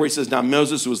section there where he says, now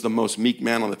Moses was the most meek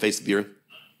man on the face of the earth?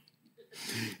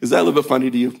 Is that a little bit funny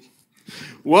to you?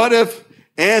 What if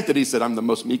Anthony said, I'm the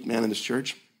most meek man in this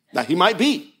church? Now, he might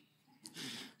be.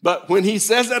 But when he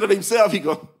says that of himself, he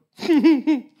goes,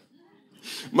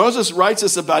 Moses writes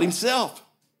this about himself.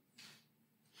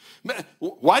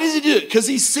 Why does he do it? Because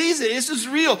he sees it. This is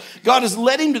real. God has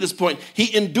led him to this point.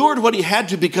 He endured what he had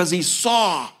to because he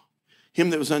saw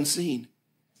him that was unseen.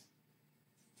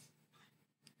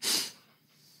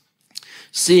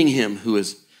 seeing him who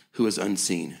is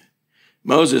unseen.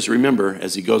 Moses, remember,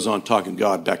 as he goes on talking to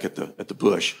God back at the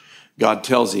bush, God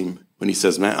tells him when he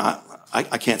says, man,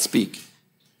 I can't speak.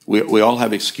 We all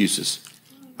have excuses.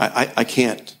 I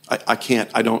can't.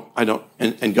 I don't.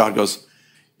 And God goes,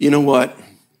 you know what?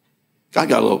 God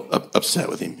got a little upset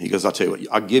with him. He goes, I'll tell you what,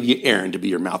 I'll give you Aaron to be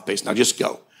your mouthpiece. Now just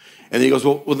go. And then he goes,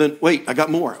 well then, wait, I got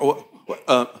more.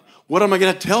 What am I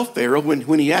going to tell Pharaoh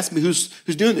when he asks me who's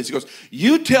doing this? He goes,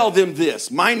 you tell them this.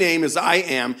 My name is I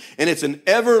Am, and it's an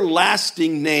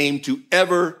everlasting name to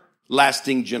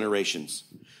everlasting generations.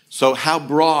 So how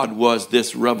broad was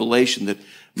this revelation that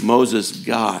Moses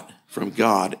got from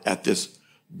God at this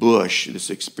bush, this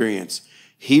experience?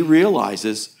 He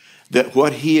realizes that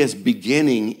what he is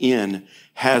beginning in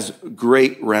has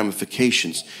great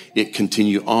ramifications. It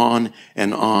continue on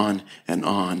and on and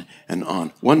on and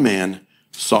on. One man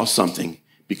saw something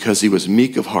because he was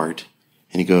meek of heart,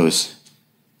 and he goes,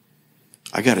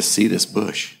 I got to see this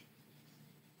bush.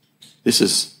 This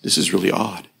is really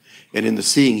odd. And in the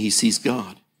seeing, he sees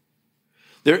God.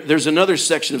 There's another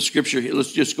section of scripture here.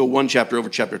 Let's just go one chapter over,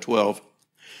 chapter 12.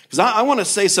 Because I want to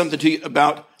say something to you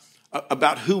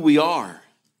about who we are.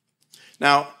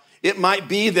 Now, it might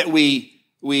be that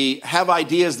we have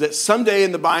ideas that someday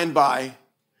in the by and by,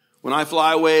 when I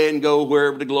fly away and go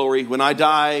wherever to glory, when I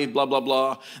die, blah, blah,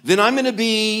 blah, then I'm going to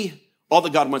be all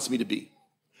that God wants me to be.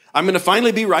 I'm going to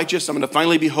finally be righteous. I'm going to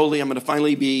finally be holy. I'm going to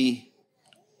finally be...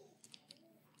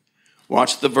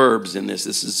 Watch the verbs in this.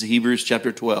 This is Hebrews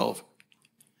chapter 12,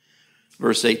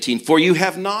 verse 18. For you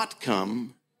have not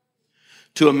come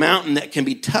to a mountain that can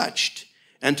be touched,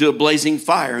 and to a blazing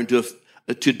fire, and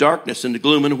to darkness and to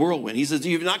gloom and whirlwind. He says,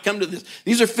 you've not come to this.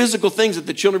 These are physical things that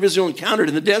the children of Israel encountered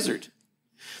in the desert.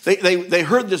 They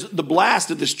heard the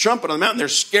blast of this trumpet on the mountain. They're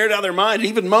scared out of their mind.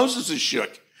 Even Moses is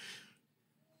shook.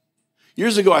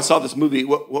 Years ago, I saw this movie.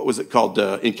 What was it called?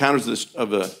 Encounters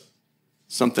of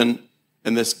something.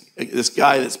 And this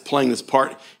guy that's playing this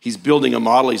part, he's building a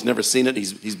model. He's never seen it.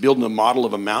 He's building a model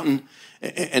of a mountain.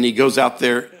 And he goes out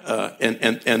there,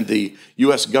 and the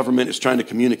U.S. government is trying to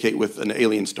communicate with an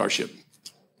alien starship.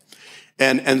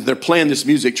 And they're playing this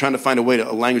music, trying to find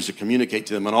a language to communicate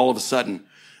to them. And all of a sudden,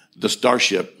 the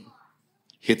starship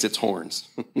hits its horns.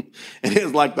 And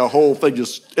it's like the whole thing,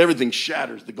 everything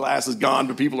shatters. The glass is gone,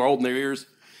 but people are holding their ears.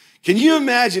 Can you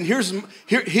imagine?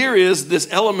 Here is this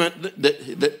element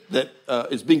that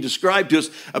is being described to us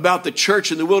about the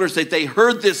church in the wilderness, that they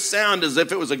heard this sound as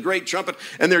if it was a great trumpet,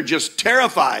 and they're just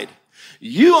terrified.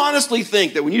 You honestly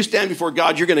think that when you stand before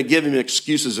God, you're going to give him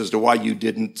excuses as to why you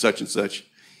didn't such and such?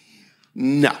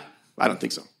 No, I don't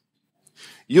think so.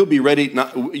 You'll be ready.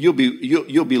 You'll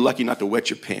be lucky not to wet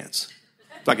your pants,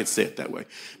 if I could say it that way,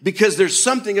 because there's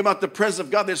something about the presence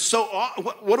of God that's so.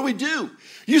 What do?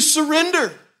 You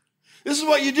surrender. This is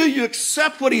what you do. You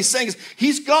accept what he's saying.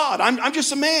 He's God. I'm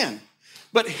just a man.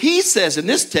 But he says in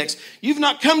this text, you've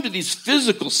not come to these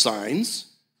physical signs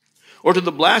or to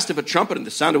the blast of a trumpet and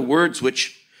the sound of words,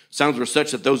 which sounds were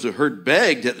such that those who heard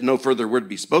begged that no further word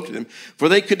be spoken to them, for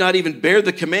they could not even bear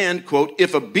the command, quote,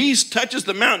 if a beast touches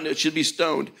the mountain, it should be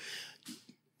stoned.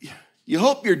 You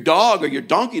hope your dog or your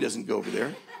donkey doesn't go over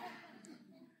there.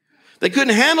 They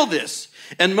couldn't handle this.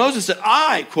 And Moses said,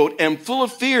 I, quote, am full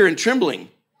of fear and trembling.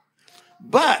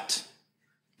 But,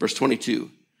 verse 22,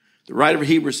 the writer of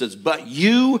Hebrews says, but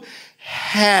you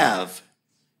have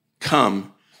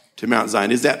come to Mount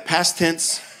Zion. Is that past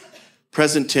tense,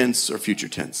 present tense, or future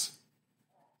tense?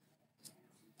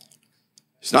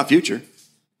 It's not future.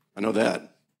 I know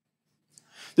that.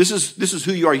 This is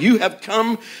who you are. You have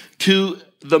come to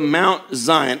the Mount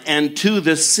Zion and to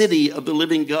the city of the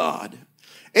living God.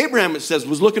 Abraham, it says,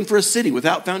 was looking for a city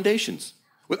without foundations,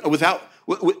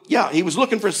 he was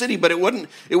looking for a city, but it wasn't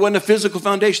a physical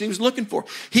foundation he was looking for.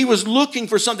 He was looking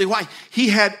for something. Why? He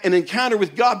had an encounter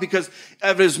with God because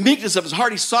of his meekness of his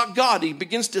heart. He sought God. He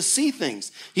begins to see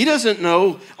things. He doesn't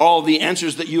know all the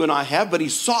answers that you and I have, but he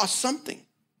saw something.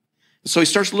 So he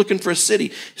starts looking for a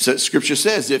city. So Scripture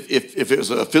says if it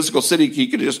was a physical city, he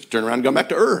could just turn around and go back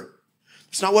to Ur.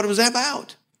 That's not what it was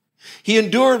about. He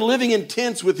endured living in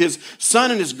tents with his son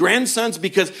and his grandsons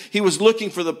because he was looking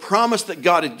for the promise that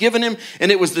God had given him,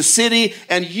 and it was the city,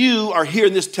 and you are here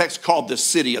in this text called the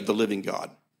city of the living God.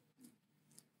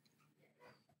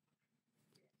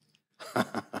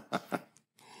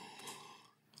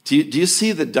 Do you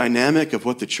see the dynamic of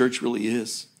what the church really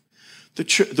is?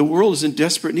 The world is in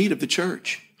desperate need of the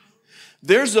church.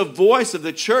 There's a voice of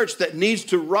the church that needs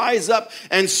to rise up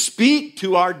and speak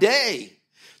to our day.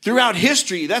 Throughout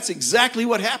history, that's exactly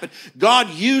what happened.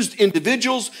 God used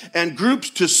individuals and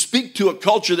groups to speak to a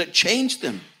culture that changed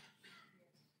them.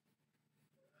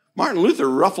 Martin Luther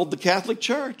ruffled the Catholic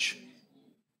Church.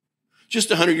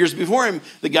 Just 100 years before him,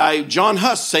 the guy, John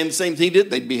Huss, saying the same thing he did,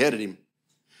 they beheaded him.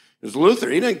 It was Luther.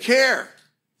 He didn't care.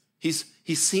 He's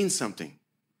seen something.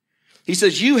 He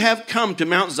says, you have come to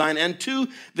Mount Zion and to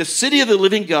the city of the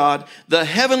living God, the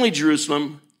heavenly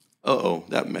Jerusalem. Uh-oh,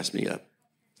 that messed me up.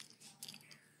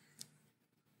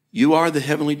 You are the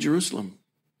heavenly Jerusalem.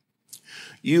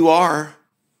 You are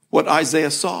what Isaiah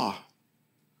saw.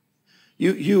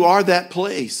 You are that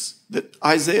place that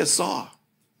Isaiah saw.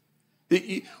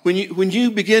 When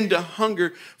you begin to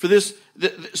hunger for this,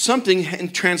 something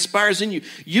transpires in you.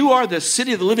 You are the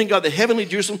city of the living God, the heavenly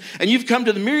Jerusalem, and you've come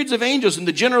to the myriads of angels in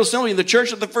the general assembly, in the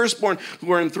church of the firstborn,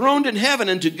 who are enthroned in heaven,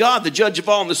 and to God, the judge of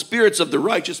all, and the spirits of the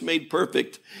righteous made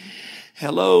perfect.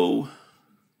 Hello.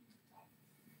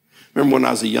 Remember when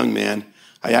I was a young man,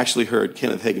 I actually heard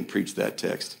Kenneth Hagin preach that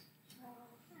text.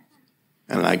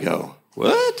 And I go,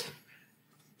 what?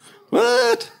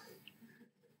 What?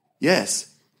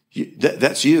 Yes,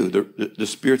 that's you, the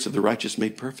spirits of the righteous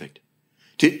made perfect.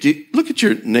 Look at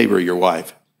your neighbor, your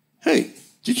wife. Hey,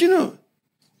 did you know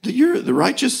that you're the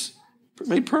righteous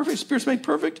made perfect, spirits made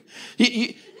perfect?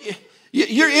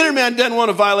 Your inner man doesn't want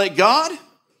to violate God.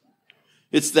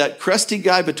 It's that crusty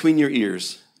guy between your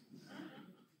ears.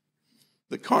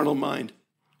 The carnal mind.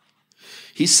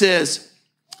 He says,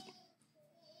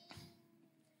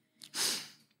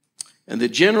 and the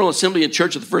general assembly and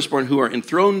church of the firstborn who are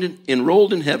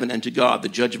enrolled in heaven, and to God, the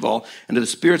judge of all, and to the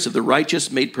spirits of the righteous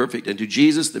made perfect, and to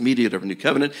Jesus, the mediator of a new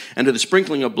covenant, and to the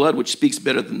sprinkling of blood, which speaks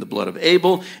better than the blood of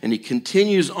Abel. And he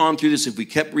continues on through this. If we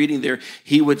kept reading there,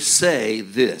 he would say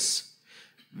this.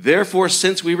 Therefore,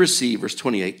 since we receive, verse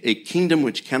 28, a kingdom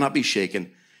which cannot be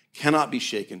shaken,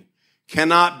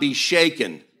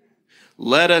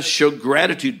 let us show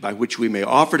gratitude by which we may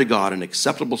offer to God an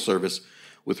acceptable service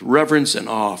with reverence and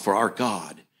awe, for our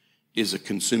God is a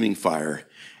consuming fire.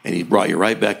 And he brought you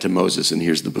right back to Moses, and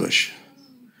here's the bush.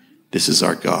 This is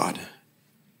our God.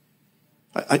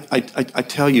 I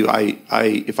tell you,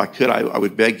 if I could, I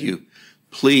would beg you,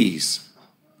 please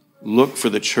look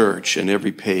for the church in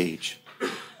every page.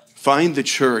 Find the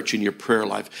church in your prayer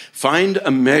life. Find a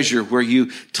measure where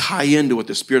you tie into what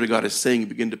the Spirit of God is saying and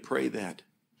begin to pray that.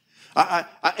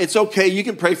 It's okay. You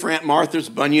can pray for Aunt Martha's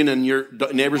bunion and your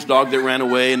neighbor's dog that ran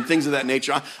away and things of that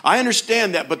nature. I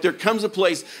understand that, but there comes a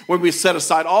place where we set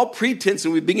aside all pretense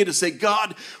and we begin to say,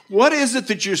 God, what is it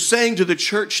that you're saying to the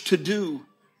church to do?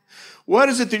 What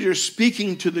is it that you're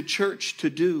speaking to the church to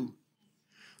do?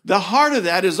 The heart of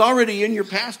that is already in your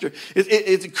pastor.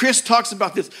 Chris talks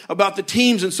about this, about the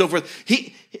teams and so forth.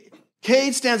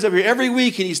 Cade stands up here every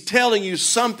week and he's telling you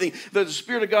something that the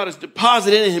Spirit of God has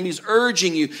deposited in him. He's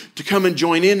urging you to come and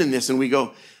join in this. And we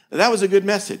go, that was a good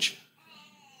message.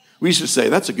 We used to say,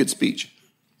 that's a good speech.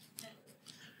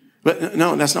 But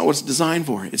no, that's not what it's designed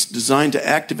for. It's designed to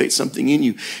activate something in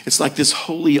you. It's like this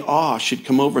holy awe should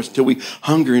come over us until we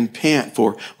hunger and pant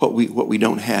for what we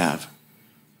don't have,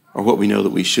 or what we know that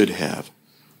we should have,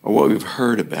 or what we've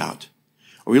heard about.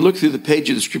 Or we look through the page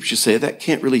of the scripture and say, that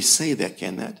can't really say that,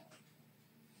 can that?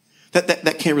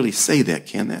 That can't really say that,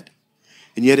 can that?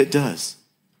 And yet it does.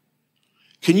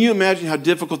 Can you imagine how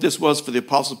difficult this was for the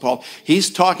Apostle Paul? He's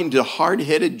talking to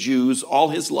hard-headed Jews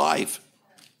all his life.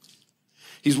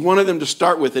 He's one of them to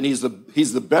start with, and he's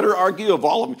the better arguer of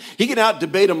all of them. He can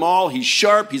out-debate them all. He's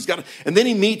sharp. And then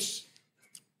he meets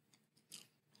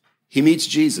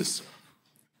Jesus.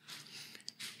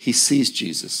 He sees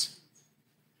Jesus.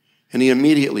 And he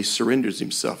immediately surrenders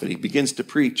himself, and he begins to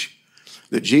preach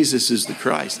that Jesus is the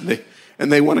Christ.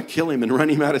 And they want to kill him and run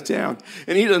him out of town.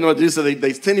 And he doesn't know what to do, so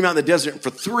they send him out in the desert. And for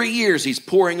 3 years, he's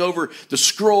poring over the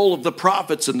scroll of the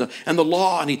prophets and the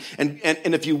law. And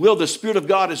if you will, the Spirit of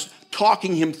God is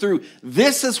talking him through.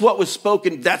 This is what was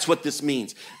spoken. That's what this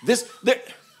means.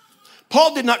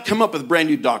 Paul did not come up with brand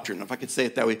new doctrine, if I could say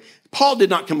it that way. Paul did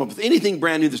not come up with anything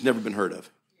brand new that's never been heard of.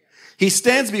 He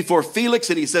stands before Felix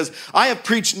and he says, I have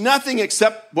preached nothing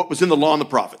except what was in the law and the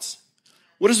prophets.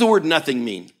 What does the word nothing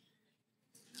mean?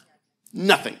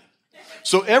 Nothing.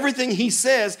 So everything he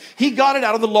says, he got it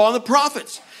out of the law and the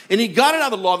prophets. And he got it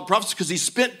out of the law and the prophets because he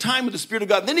spent time with the Spirit of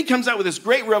God. And then he comes out with this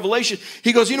great revelation.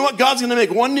 He goes, you know what? God's going to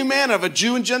make one new man of a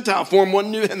Jew and Gentile, form one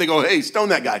new. And they go, hey, stone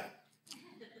that guy.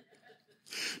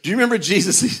 Do you remember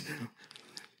Jesus?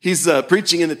 He's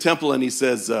preaching in the temple and he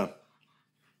says,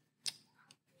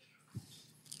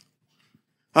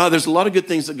 there's a lot of good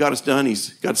things that God has done.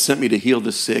 God sent me to heal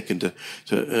the sick and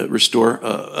to restore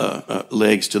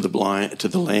legs to the blind, to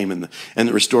the lame,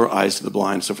 and restore eyes to the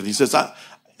blind, and so forth. He says,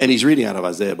 and he's reading out of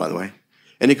Isaiah, by the way.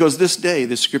 And he goes, this day,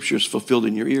 this scripture is fulfilled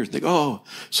in your ears. They go, oh,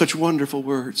 such wonderful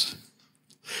words.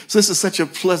 So this is such a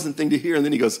pleasant thing to hear. And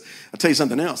then he goes, I'll tell you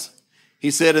something else.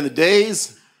 He said, in the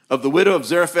days of the widow of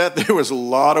Zarephath, there was a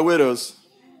lot of widows.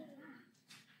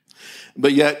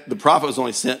 But yet the prophet was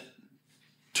only sent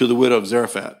to the widow of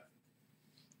Zarephath.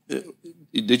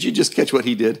 Did you just catch what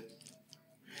he did?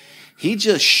 He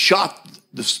just shot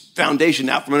the foundation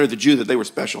out from under the Jew that they were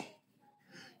special.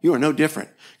 You are no different.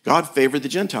 God favored the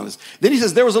Gentiles. Then he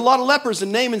says, there was a lot of lepers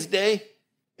in Naaman's day,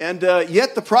 and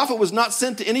yet the prophet was not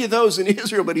sent to any of those in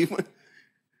Israel. But he went.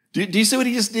 Do you see what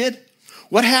he just did?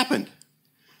 What happened?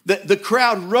 The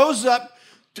crowd rose up.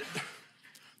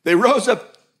 They rose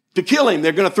up to kill him.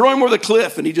 They're going to throw him over the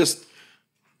cliff. And he just,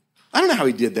 I don't know how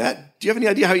he did that. Do you have any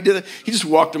idea how he did that? He just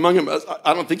walked among them.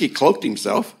 I don't think he cloaked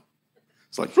himself.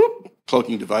 It's like, whoop,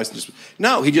 cloaking device.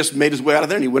 No, he just made his way out of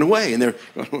there and he went away. And they're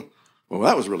going, well,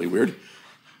 that was really weird.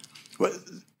 Well,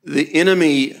 the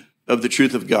enemy of the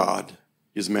truth of God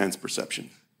is man's perception.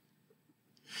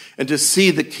 And to see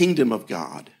the kingdom of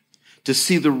God, to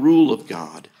see the rule of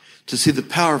God, to see the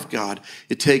power of God,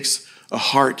 it takes a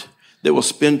heart that will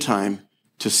spend time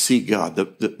to see God.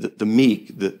 The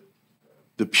meek, the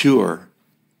pure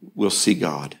will see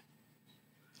God.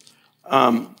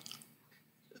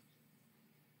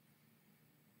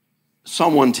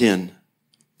 Psalm 110,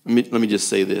 let me just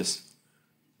say this.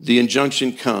 The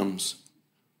injunction comes,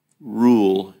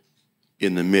 rule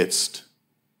in the midst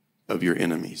of your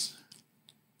enemies.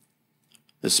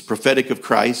 This is prophetic of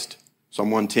Christ. Psalm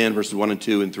 110, verses 1 and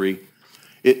 2 and 3.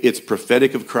 It's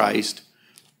prophetic of Christ,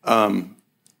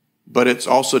 but it's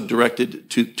also directed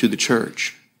to the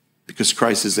church because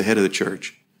Christ is the head of the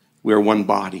church. We are one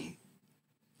body.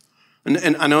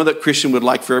 And I know that Christian would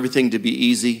like for everything to be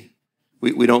easy.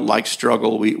 We don't like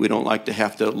struggle. We don't like to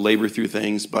have to labor through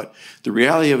things. But the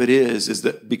reality of it is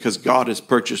that because God has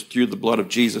purchased through the blood of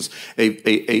Jesus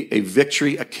a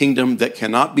victory, a kingdom that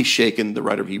cannot be shaken, the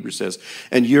writer of Hebrews says,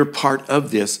 and you're part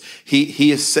of this.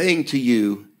 He is saying to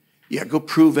you, yeah, go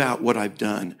prove out what I've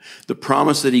done. The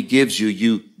promise that he gives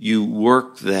you, you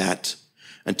work that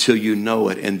until you know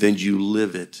it, and then you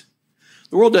live it.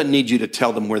 The world doesn't need you to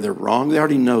tell them where they're wrong. They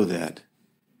already know that.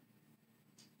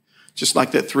 Just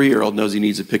like that 3-year-old knows he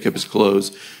needs to pick up his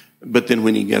clothes, but then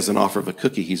when he has an offer of a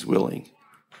cookie, he's willing.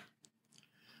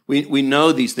 We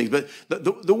know these things, but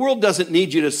the world doesn't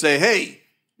need you to say, hey,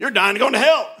 you're dying to go to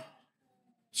hell.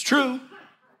 It's true.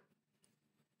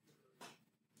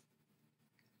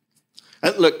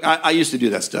 Look, I used to do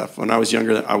that stuff. When I was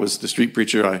younger, I was the street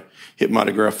preacher. I hit my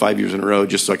autograph 5 years in a row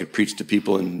just so I could preach to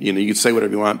people. And, you can say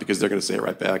whatever you want because they're going to say it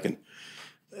right back.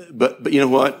 But you know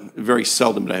what? Very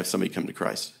seldom did I have somebody come to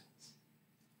Christ.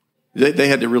 They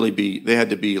had to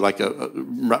be like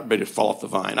ready to fall off the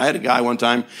vine. I had a guy one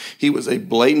time, he was a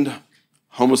blatant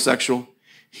homosexual.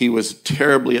 He was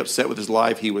terribly upset with his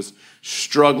life. He was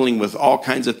struggling with all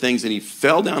kinds of things, and he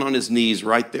fell down on his knees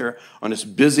right there on this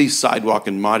busy sidewalk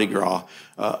in Mardi Gras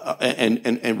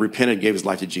and repented and gave his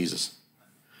life to Jesus.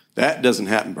 That doesn't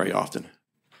happen very often.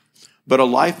 But a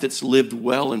life that's lived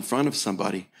well in front of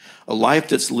somebody, a life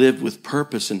that's lived with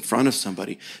purpose in front of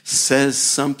somebody, says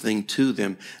something to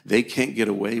them they can't get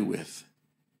away with.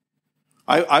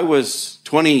 I was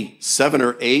 27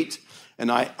 or 8,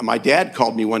 and my dad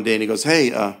called me one day, and he goes, hey,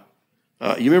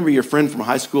 you remember your friend from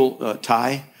high school, Ty?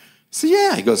 I said,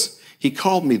 yeah. He goes, he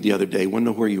called me the other day, wanted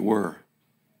to know where you were.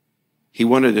 He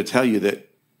wanted to tell you that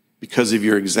because of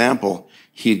your example,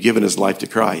 he had given his life to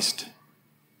Christ.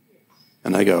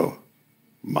 And I go,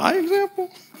 my example?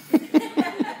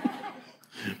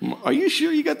 Are you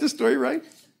sure you got this story right?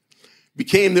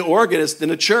 Became the organist in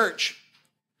a church.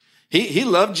 He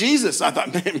loved Jesus. I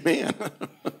thought, man.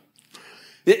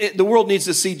 The world needs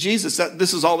to see Jesus.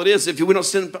 This is all it is. If we don't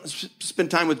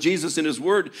spend time with Jesus in his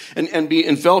word and be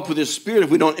enveloped with his spirit, if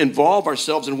we don't involve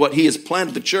ourselves in what he has planned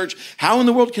for the church, how in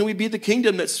the world can we be the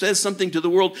kingdom that says something to the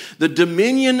world? The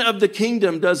dominion of the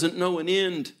kingdom doesn't know an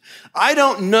end. I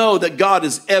don't know that God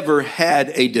has ever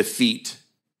had a defeat.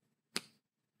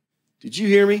 Did you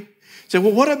hear me? Say,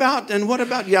 well, what about?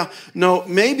 Yeah, no,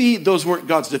 maybe those weren't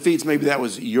God's defeats. Maybe that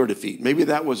was your defeat. Maybe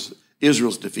that was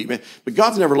Israel's defeat. But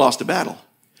God's never lost a battle.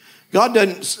 God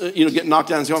doesn't, get knocked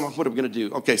down and say, oh, what are we going to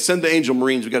do? Okay, send the angel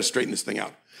Marines. We've got to straighten this thing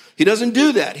out. He doesn't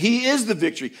do that. He is the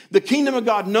victory. The kingdom of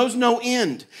God knows no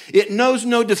end. It knows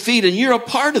no defeat, and you're a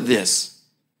part of this.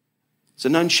 It's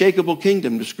an unshakable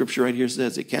kingdom, the scripture right here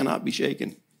says. It cannot be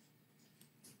shaken.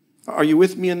 Are you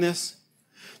with me in this?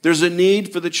 There's a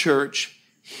need for the church.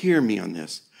 Hear me on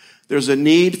this. There's a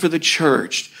need for the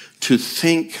church to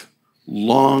think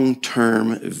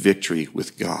long-term victory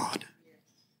with God.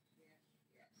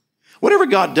 Whatever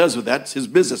God does with that, it's his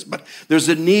business. But there's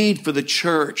a need for the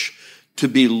church to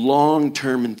be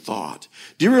long-term in thought.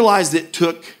 Do you realize that it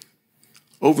took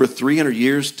over 300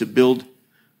 years to build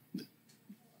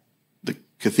the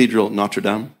Cathedral at Notre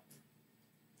Dame?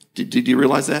 Did you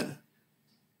realize that?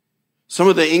 Some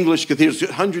of the English cathedrals took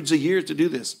hundreds of years to do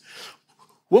this.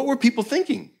 What were people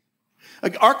thinking?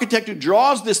 An architect who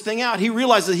draws this thing out, he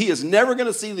realizes that he is never going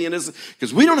to see the end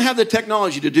because we don't have the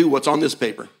technology to do what's on this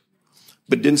paper.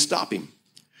 But it didn't stop him.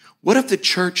 What if the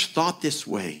church thought this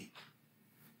way?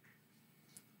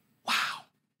 Wow.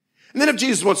 And then if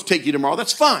Jesus wants to take you tomorrow,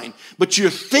 that's fine. But you're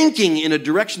thinking in a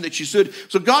direction that you should.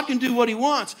 So God can do what he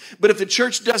wants. But if the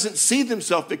church doesn't see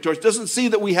themselves victorious, doesn't see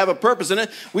that we have a purpose in it,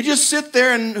 we just sit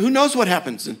there and who knows what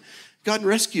happens. And God,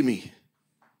 rescue me.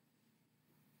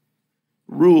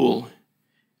 Rule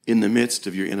in the midst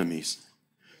of your enemies.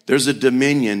 There's a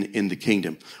dominion in the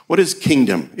kingdom. What is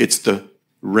kingdom? It's the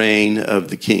reign of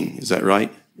the king. Is that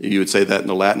right? You would say that in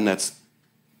the Latin, that's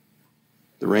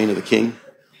the reign of the king.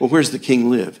 Well, where's the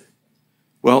king live?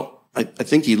 Well, I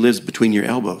think he lives between your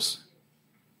elbows.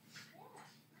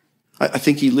 I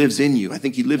think he lives in you. I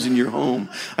think he lives in your home.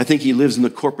 I think he lives in the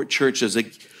corporate church as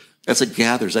it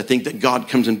gathers. I think that God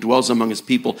comes and dwells among his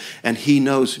people, and he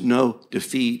knows no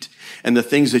defeat. And the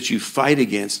things that you fight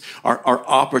against are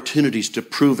opportunities to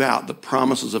prove out the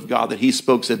promises of God that he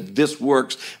spoke, said, this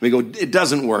works. And we go, it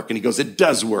doesn't work. And he goes, it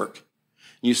does work.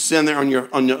 You stand there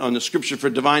on the scripture for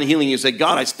divine healing. You say,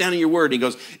 God, I stand on your word. And he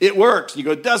goes, it works. And you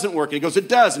go, it doesn't work. And he goes, it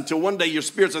does. Until one day your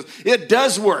spirit says, it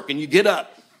does work. And you get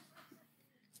up.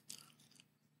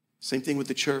 Same thing with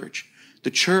the church. The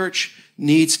church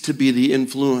needs to be the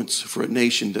influence for a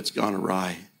nation that's gone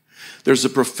awry. There's a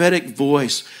prophetic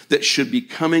voice that should be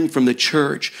coming from the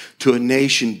church to a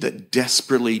nation that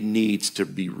desperately needs to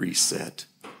be reset.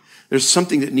 There's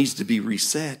something that needs to be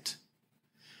reset.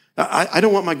 I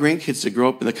don't want my grandkids to grow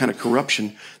up in the kind of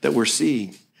corruption that we're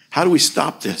seeing. How do we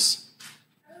stop this?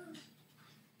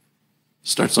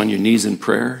 Starts on your knees in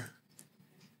prayer.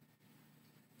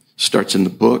 Starts in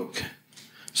the book.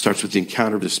 Starts with the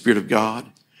encounter of the Spirit of God.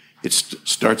 It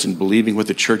starts in believing what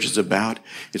the church is about.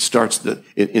 It starts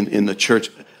in the church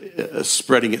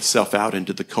spreading itself out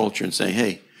into the culture and saying,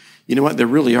 hey, you know what? There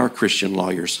really are Christian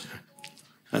lawyers.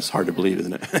 That's hard to believe,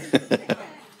 isn't it?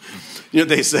 You know,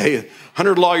 they say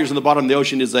 100 lawyers in the bottom of the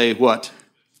ocean is a what?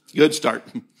 Good start.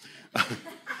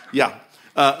 Yeah.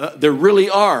 There really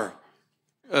are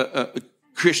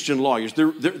Christian lawyers. There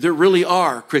really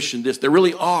are Christian this. There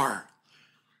really are.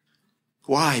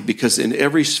 Why? Because in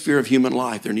every sphere of human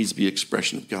life, there needs to be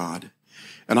expression of God.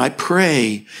 And I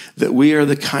pray that we are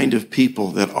the kind of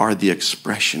people that are the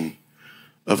expression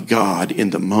of God in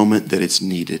the moment that it's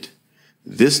needed.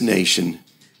 This nation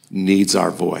needs our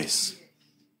voice.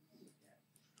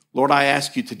 Lord, I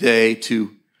ask you today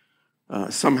to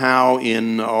somehow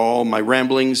in all my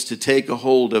ramblings to take a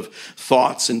hold of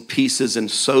thoughts and pieces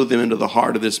and sow them into the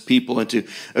heart of this people and to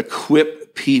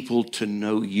equip people to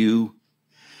know you.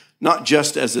 Not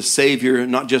just as a Savior,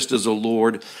 not just as a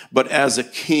Lord, but as a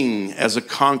King, as a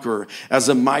conqueror, as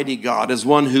a mighty God, as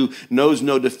one who knows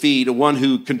no defeat, one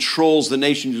who controls the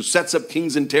nation, who sets up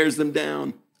kings and tears them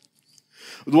down.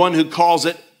 The one who calls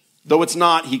it, though it's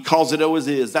not, he calls it, oh, it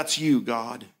is. That's you,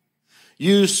 God.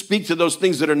 You speak to those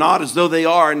things that are not as though they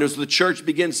are, and as the church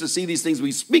begins to see these things,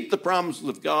 we speak the promises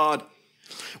of God.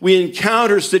 We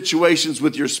encounter situations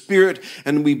with your Spirit,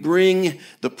 and we bring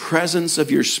the presence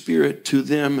of your Spirit to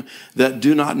them that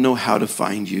do not know how to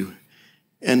find you.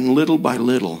 And little by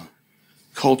little,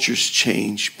 cultures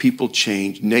change, people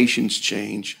change, nations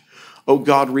change. Oh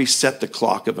God, reset the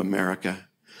clock of America.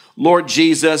 Lord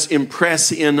Jesus,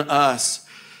 impress in us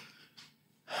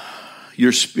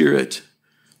your Spirit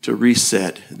to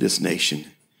reset this nation.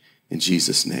 In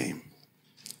Jesus' name,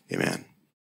 amen.